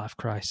midlife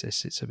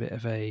crisis. It's a bit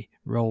of a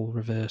role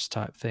reverse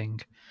type thing.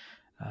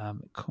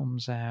 It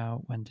comes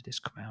out, when did this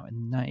come out?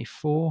 In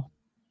 94.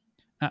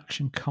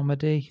 Action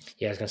comedy.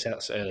 Yeah, I was going to say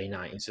that's early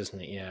 90s,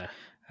 isn't it? Yeah.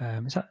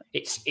 Is that...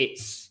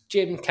 It's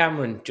Jim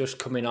Cameron just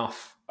coming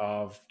off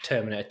of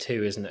Terminator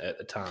 2, isn't it, at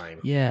the time?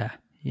 Yeah.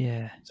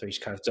 So he's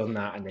kind of done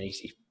that, and then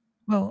he's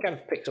well, kind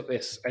of picked up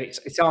this. And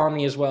it's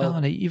Arnie as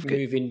well,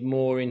 moving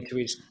more into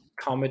his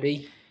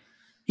comedy.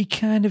 He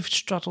kind of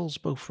straddles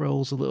both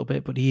roles a little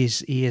bit, but he is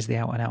the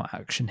out-and-out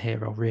action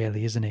hero,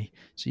 really, isn't he?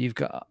 So you've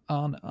got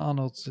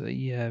Arnold,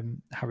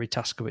 Harry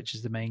Tasker, which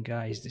is the main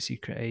guy. He's the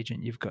secret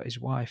agent. You've got his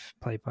wife,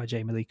 played by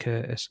Jamie Lee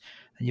Curtis.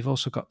 And you've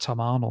also got Tom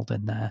Arnold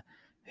in there,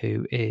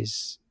 who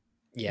is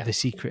the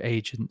secret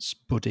agent's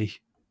buddy.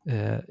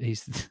 But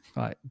he's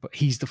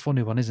the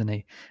funny one, isn't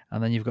he?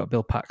 And then you've got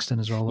Bill Paxton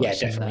as well. Yeah,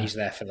 definitely. He's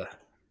there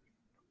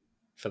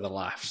for the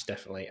laughs,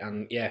 definitely.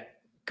 And yeah,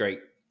 great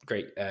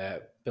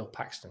Bill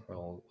Paxton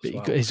role as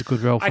well. It's a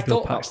good role for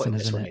Bill Paxton,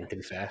 isn't it? To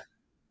be fair,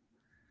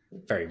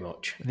 very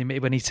much. And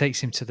when he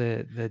takes him to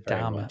the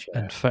dam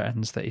and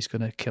threatens that he's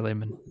going to kill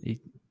him, and he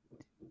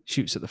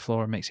shoots at the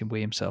floor and makes him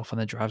wee himself,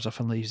 and then drives off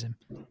and leaves him.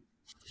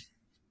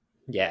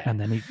 Yeah, and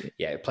then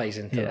it plays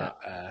into that.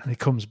 And he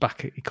comes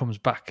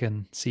back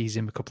and sees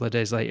him a couple of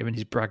days later, and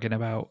he's bragging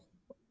about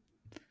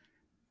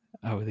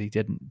how he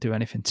didn't do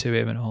anything to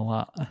him and all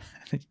that.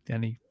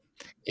 And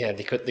Yeah,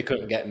 they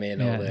couldn't get me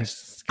in all Yeah, he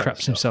this kind of craps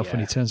stuff. himself when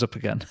he Yeah. turns up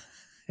again.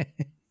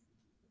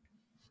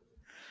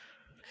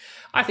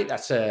 I think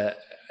that's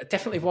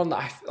definitely one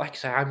that like I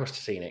say, I must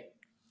have seen it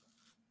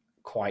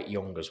quite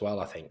young as well.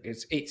 I think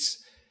it's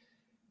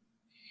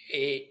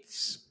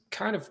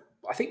kind of,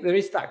 I think there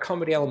is that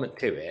comedy element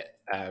to it,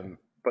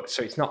 but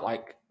so it's not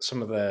like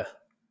some of the,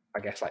 I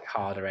guess, like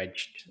harder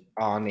edged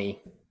Arnie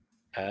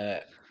uh,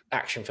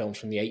 action films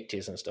from the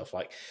 80s and stuff.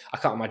 Like I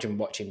can't imagine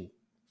watching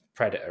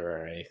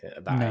Predator or anything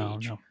at that No,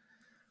 age. no.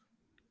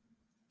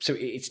 So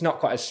it's not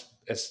quite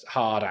as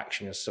hard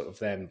action as sort of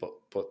them, but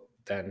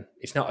then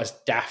it's not as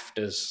daft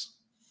as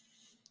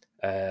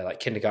like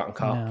Kindergarten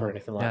Cop No. or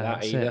anything like Yeah,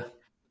 that that's either. it.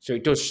 So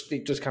it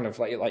does kind of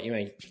like you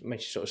may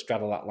sort of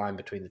straddle that line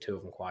between the two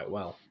of them quite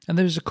well. And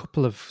there's a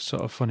couple of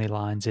sort of funny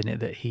lines in it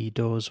that he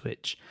does,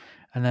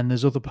 and then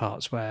there's other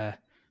parts where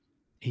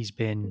he's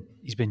been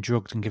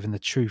drugged and given the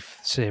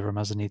truth serum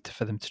as a need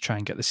for them to try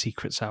and get the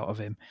secrets out of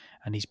him,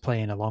 and he's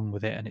playing along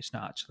with it, and it's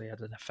not actually had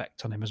an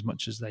effect on him as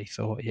much as they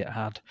thought it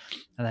had.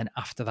 And then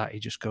after that, he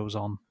just goes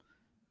on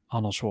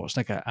Arnold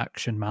Schwarzenegger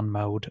action man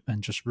mode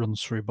and just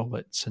runs through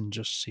bullets and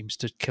just seems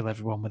to kill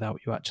everyone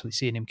without you actually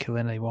seeing him kill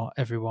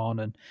everyone.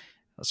 And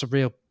that's a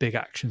real big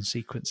action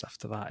sequence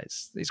after that.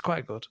 It's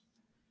quite good.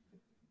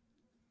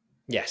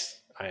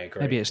 Yes, I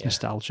agree. Maybe it's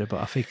nostalgia,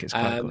 but I think it's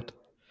quite good.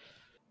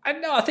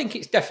 I think it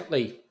is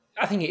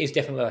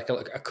definitely like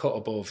a cut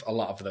above a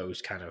lot of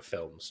those kind of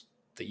films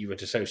that you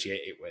would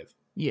associate it with.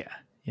 Yeah.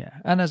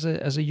 And as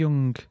a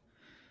young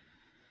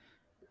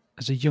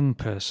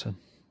person,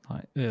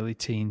 like early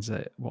teens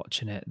that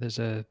watching it, there's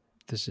a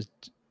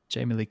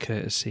Jamie Lee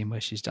Curtis scene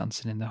where she's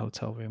dancing in the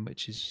hotel room,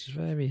 which is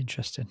very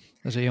interesting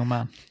as a young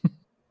man.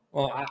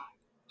 Well,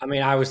 I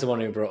mean, I was the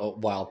one who brought up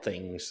Wild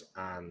Things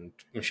and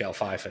Michelle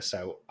Pfeiffer,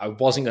 so I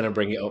wasn't going to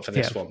bring it up for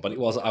this one, but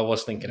I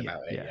was thinking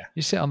about it. Yeah,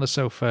 you sit on the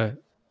sofa.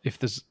 If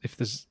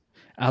there's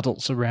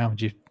adults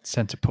around, you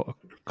tend to put a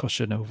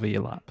cushion over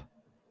your lap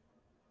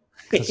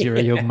because you're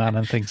a young man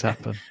and things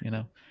happen. You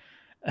know,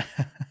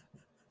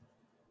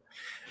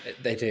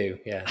 they do.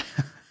 Yeah.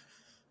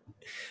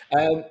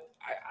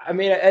 I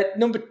mean, at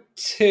number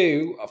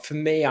 2 for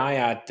me, I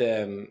had.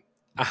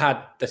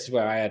 This is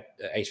where I had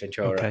Ace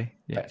Ventura, okay,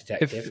 yeah. Pet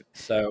Detective.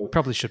 So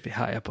probably should be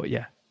higher, but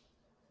yeah.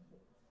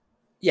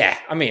 Yeah,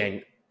 I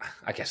mean,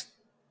 I guess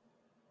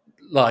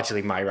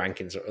largely my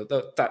rankings are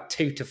that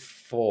 2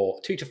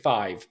 to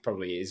 5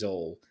 probably is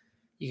all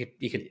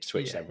you could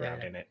switch them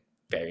around in it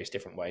various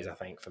different ways. I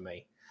think for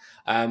me,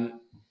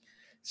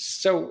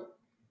 so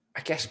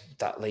I guess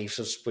that leaves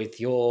us with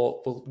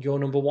your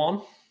number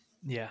 1.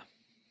 Yeah,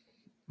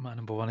 my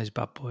number 1 is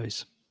Bad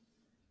Boys.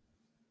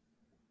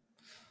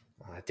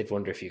 I did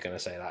wonder if you're going to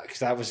say that because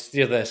that was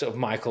the other sort of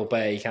Michael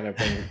Bay kind of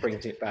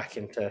brings it back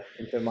into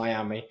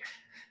Miami.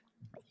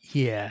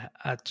 Yeah,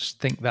 I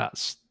just think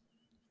that's.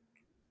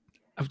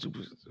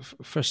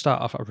 For a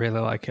start off, I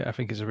really like it. I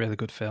think it's a really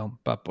good film.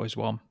 Bad Boys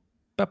 1.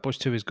 Bad Boys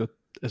 2 is good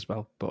as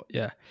well. But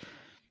yeah,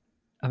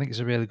 I think it's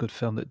a really good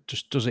film that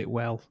just does it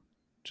well.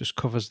 Just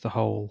covers the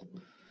whole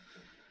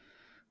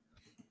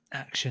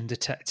action,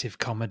 detective,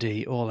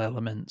 comedy, all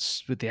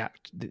elements with the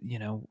act.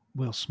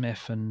 Will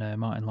Smith and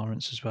Martin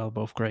Lawrence as well,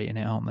 both great in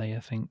it, aren't they?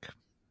 I think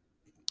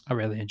I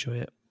really enjoy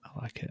it.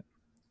 I like it.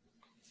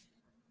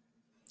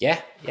 Yeah.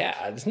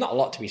 There's not a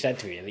lot to be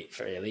said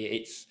really.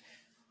 It's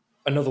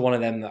another one of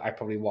them that I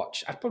probably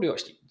watched. I probably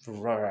watched it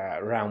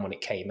around when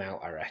it came out,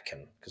 I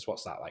reckon. Because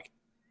what's that like?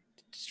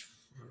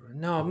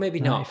 No,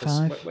 maybe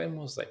 95? Not. When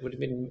was that? Would have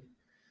been.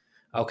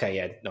 Okay,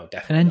 yeah, no,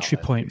 definitely. An entry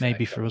point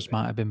maybe for us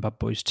might have been Bad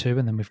Boys 2,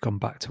 and then we've gone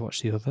back to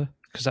watch the other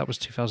because that was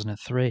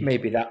 2003.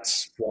 Maybe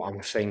that's what I'm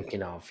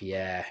thinking of.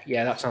 Yeah,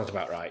 that sounds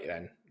about right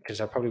then.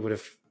 Because I probably would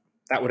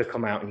have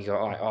come out and you go,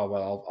 oh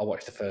well, I'll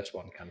watch the first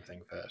one kind of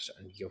thing first,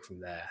 and you go from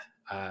there.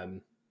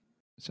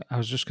 So I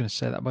was just going to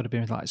say that would have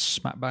been like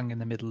smack bang in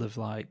the middle of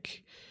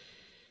like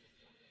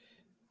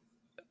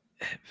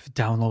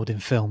downloading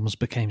films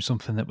became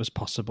something that was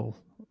possible,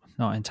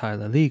 not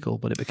entirely legal,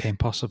 but it became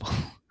possible.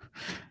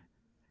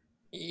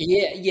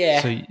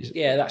 Yeah.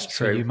 That's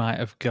true. So you might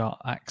have got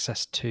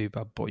access to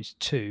Bad Boys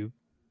 2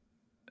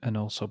 and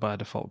also by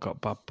default got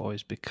Bad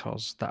Boys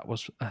because that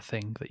was a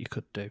thing that you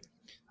could do.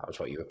 That was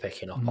what you were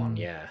picking up on,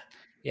 yeah.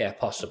 Yeah,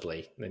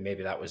 possibly. I mean,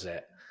 maybe that was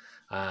it.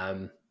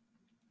 And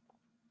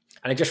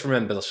I just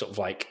remember the sort of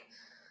like,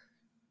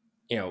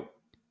 a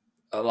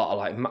lot of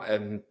like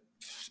Martin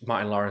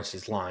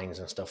Lawrence's lines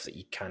and stuff that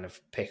you kind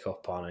of pick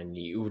up on, and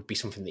it would be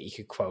something that you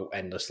could quote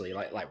endlessly,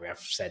 like we have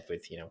said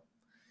with,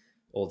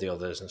 all the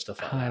others and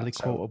stuff like that. Highly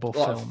quotable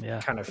film,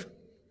 yeah. Kind of.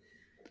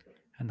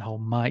 And the whole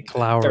Mike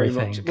Lowry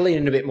thing. Much,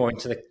 leaning a bit more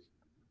into the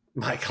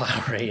Mike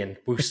Lowry and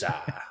Woosa.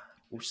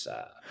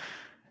 Woosa.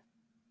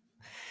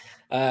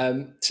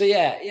 So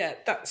yeah,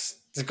 that's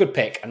a good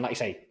pick. And like you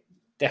say,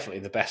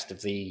 definitely the best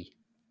of the,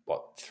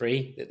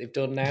 3 that they've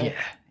done now?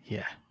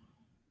 Yeah.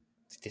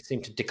 They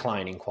seem to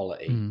decline in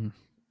quality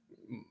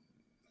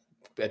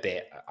a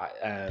bit.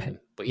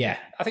 But yeah,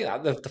 I think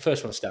that the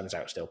first one stands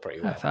out still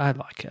pretty well. I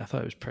like it. I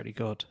thought it was pretty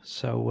good.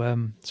 So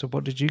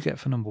what did you get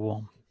for number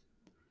 1?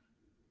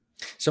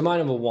 So my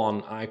number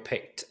one, I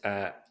picked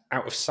Out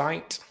of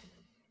Sight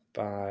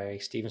by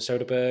Steven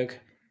Soderbergh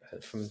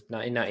from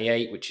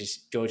 1998, which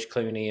is George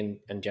Clooney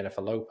and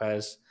Jennifer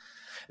Lopez.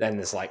 Then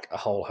there's like a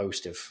whole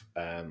host of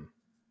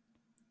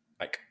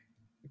like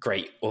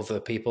great other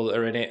people that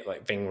are in it,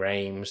 like Ving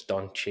Rhames,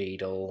 Don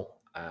Cheadle,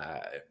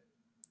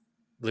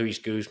 Luis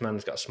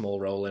Guzman's got a small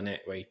role in it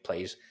where he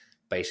plays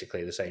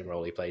basically the same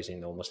role he plays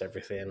in almost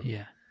everything.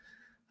 Yeah.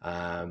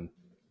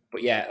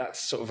 But yeah, that's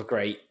sort of a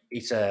great.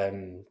 It's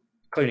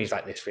Clooney's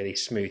like this really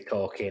smooth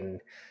talking,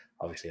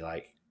 obviously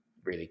like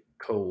really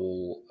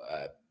cool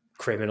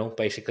criminal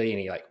basically, and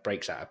he like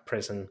breaks out of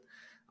prison,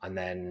 and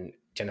then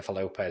Jennifer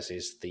Lopez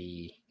is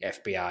the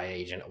FBI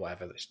agent or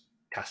whatever that's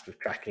tasked with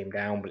tracking him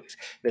down. But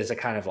there's a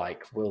kind of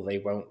like, will they,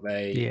 won't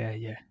they?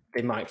 Yeah.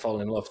 They might fall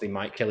in love, they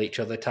might kill each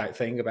other type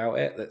thing about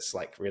it. That's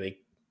like really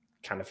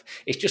kind of.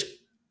 It's just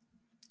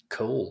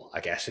cool, I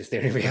guess, is the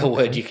only real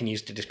word you can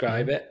use to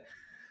describe it.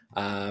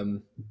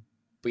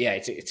 But yeah,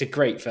 it's a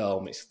great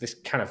film. It's this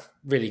kind of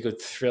really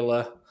good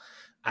thriller.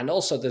 And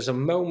also there's a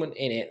moment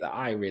in it that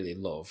I really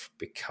love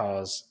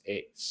because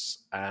it's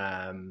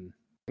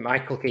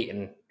Michael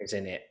Keaton is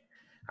in it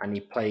and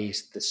he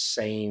plays the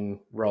same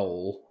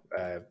role,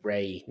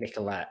 Ray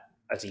Nicolette,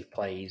 as he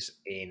plays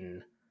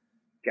in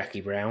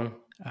Jackie Brown.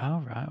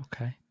 Oh, right,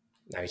 okay.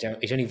 Now,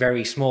 he's only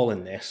very small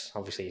in this.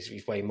 Obviously,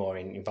 he's way more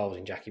involved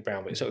in Jackie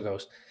Brown, but it sort of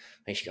goes,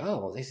 and you go, oh,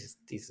 well, these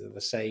are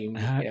the same,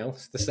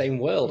 it's the same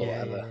world or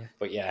whatever. Yeah.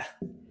 But yeah.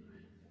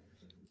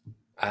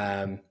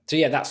 So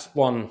yeah, that's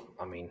one.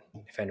 I mean,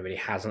 if anybody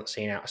hasn't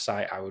seen Out of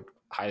Sight, I would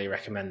highly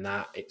recommend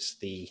that. It's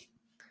the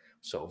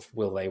sort of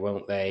will they,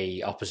 won't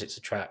they, opposites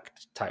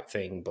attract type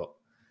thing, but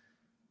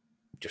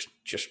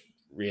just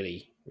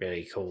really,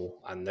 really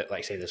cool. And like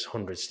I say, there's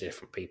hundreds of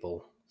different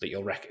people that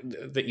you'll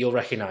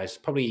recognize,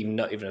 probably even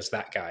not even as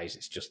that guys.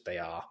 It's just they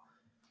are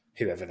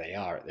whoever they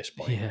are at this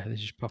point. Yeah, they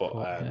just pop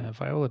up.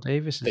 Viola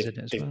Davis is in it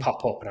as well. They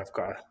pop up, and I've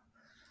got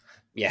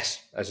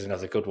yes, as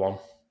another good one.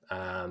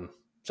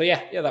 So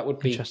yeah, that would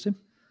be interesting.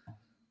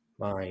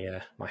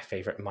 My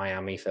favorite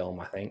Miami film,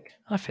 I think.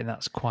 I think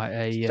that's quite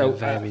a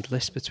varied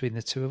list between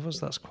the two of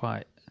us. That's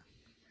quite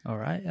all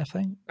right, I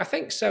think. I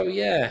think so,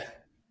 yeah.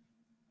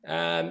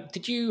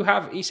 Did you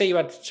have? You say you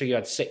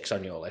had 6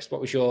 on your list. What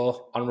was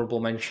your honourable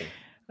mention?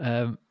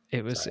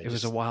 It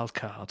was a wild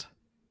card,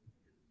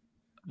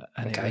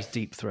 and it was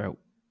Deep Throat.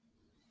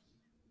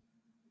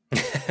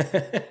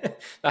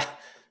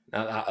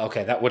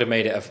 That would have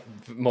made it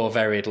a more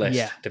varied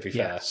list, to be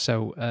fair.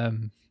 So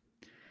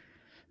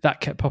that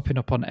kept popping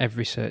up on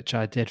every search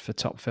I did for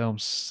top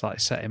films like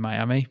set in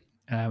Miami,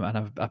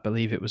 and I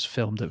believe it was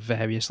filmed at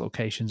various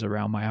locations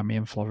around Miami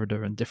and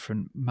Florida and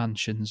different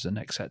mansions and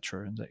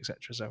etc.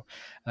 So,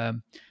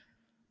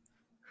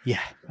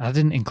 yeah, I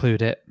didn't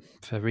include it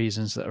for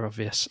reasons that are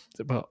obvious,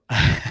 but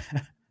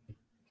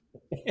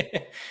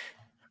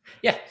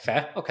yeah,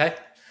 fair, okay.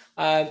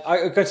 I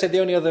was going to say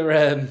the only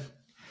other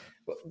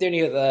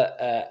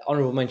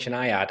honourable mention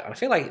I had, and I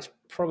feel like it's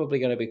probably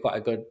going to be quite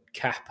a good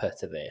capper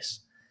to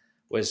this,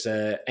 was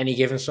Any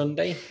Given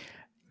Sunday.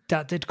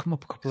 That did come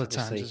up a couple of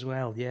times as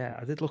well. Yeah,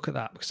 I did look at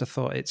that because I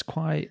thought it's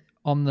quite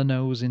on the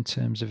nose in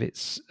terms of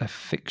it's a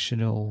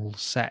fictional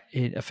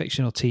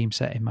team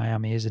set in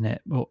Miami, isn't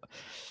it? But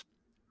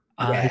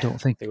I don't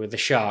think they were the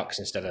Sharks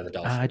instead of the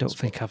Dolphins. I don't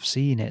think I've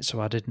seen it,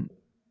 so I didn't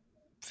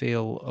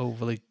feel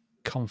overly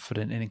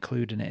confident in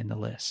including it in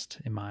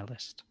my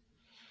list.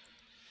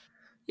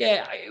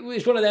 Yeah, it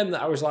was one of them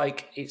that I was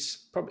like,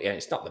 it's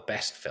not the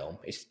best film.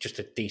 It's just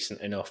a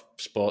decent enough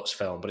sports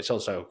film, but it's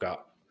also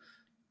got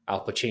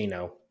Al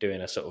Pacino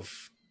doing a sort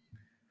of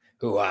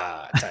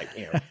hoo-ah type,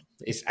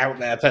 it's out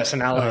there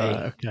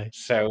personality. Okay.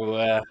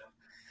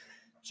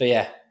 So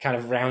yeah, kind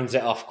of rounds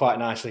it off quite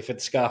nicely for the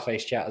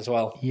Scarface chat as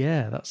well.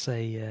 Yeah, that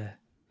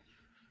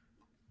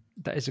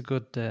is a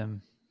good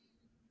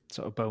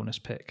sort of bonus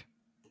pick.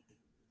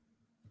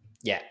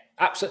 Yeah,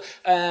 absolutely.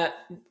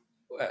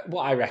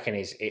 What I reckon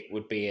is it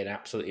would be an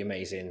absolutely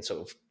amazing sort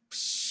of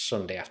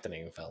Sunday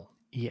afternoon film.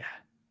 Yeah.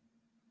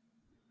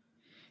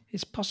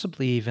 It's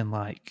possibly even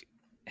like,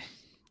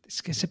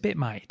 it's a bit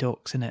Mighty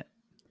Ducks, isn't it?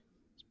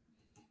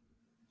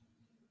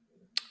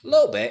 A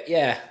little bit,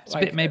 yeah.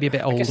 It's maybe a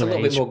bit older. I guess a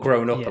little bit more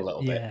grown up a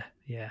little bit.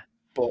 Yeah.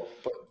 But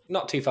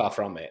not too far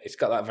from it. It's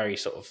got that very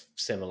sort of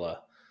similar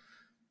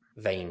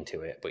vein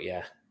to it, but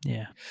yeah.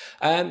 Yeah.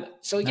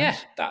 So nice. Yeah,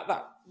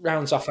 that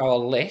rounds off our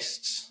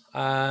lists.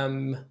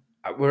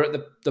 We're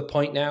at the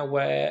point now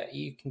where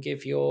you can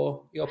give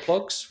your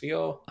plugs for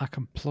your... I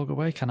can plug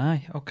away, can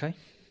I? Okay.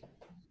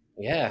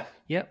 Yeah.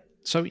 Yep.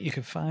 So you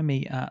can find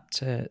me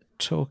at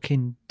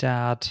Talking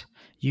Dad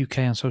UK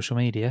on social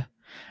media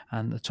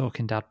and the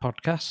Talking Dad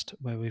podcast,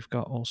 where we've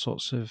got all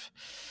sorts of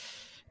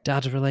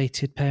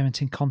dad-related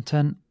parenting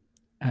content.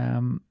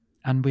 And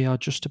we are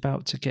just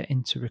about to get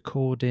into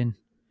recording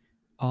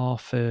our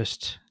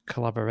first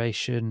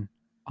collaboration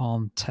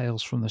on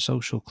Tales from the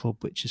Social Club,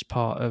 which is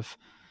part of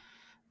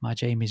my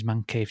Jamie's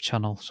Man Cave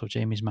channel. So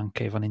Jamie's Man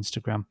Cave on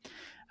Instagram.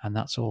 And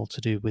that's all to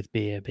do with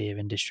beer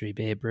industry,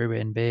 beer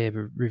brewing,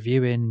 beer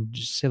reviewing,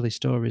 just silly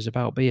stories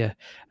about beer.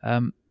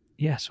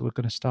 so we're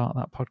going to start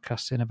that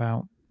podcast in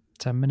about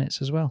 10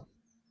 minutes as well.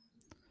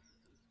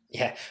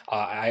 Yeah,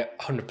 I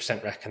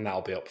 100% reckon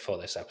that'll be up before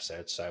this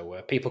episode,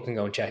 so people can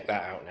go and check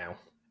that out now.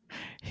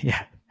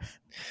 Yeah.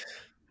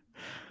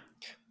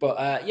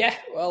 But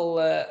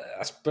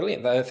that's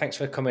brilliant, though. Thanks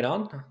for coming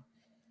on.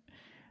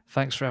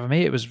 Thanks for having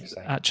me. It was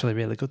actually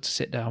really good to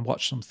sit down,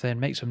 watch something,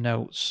 make some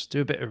notes,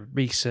 do a bit of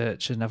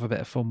research and have a bit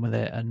of fun with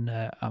it. And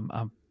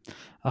I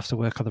have to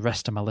work on the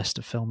rest of my list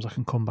of films I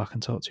can come back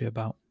and talk to you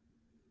about.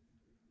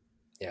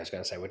 Yeah, I was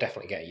going to say, we're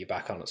definitely getting you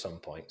back on at some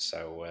point.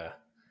 So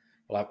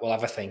we'll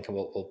have a think, and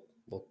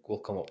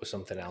we'll come up with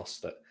something else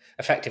that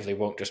effectively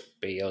won't just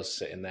be us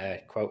sitting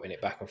there quoting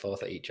it back and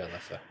forth at each other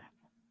for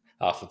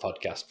half the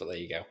podcast, but there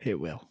you go. It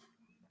will.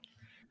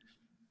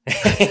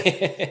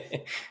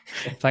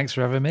 Thanks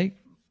for having me.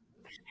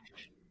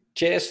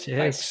 Cheers.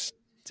 Cheers.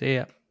 See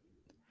ya.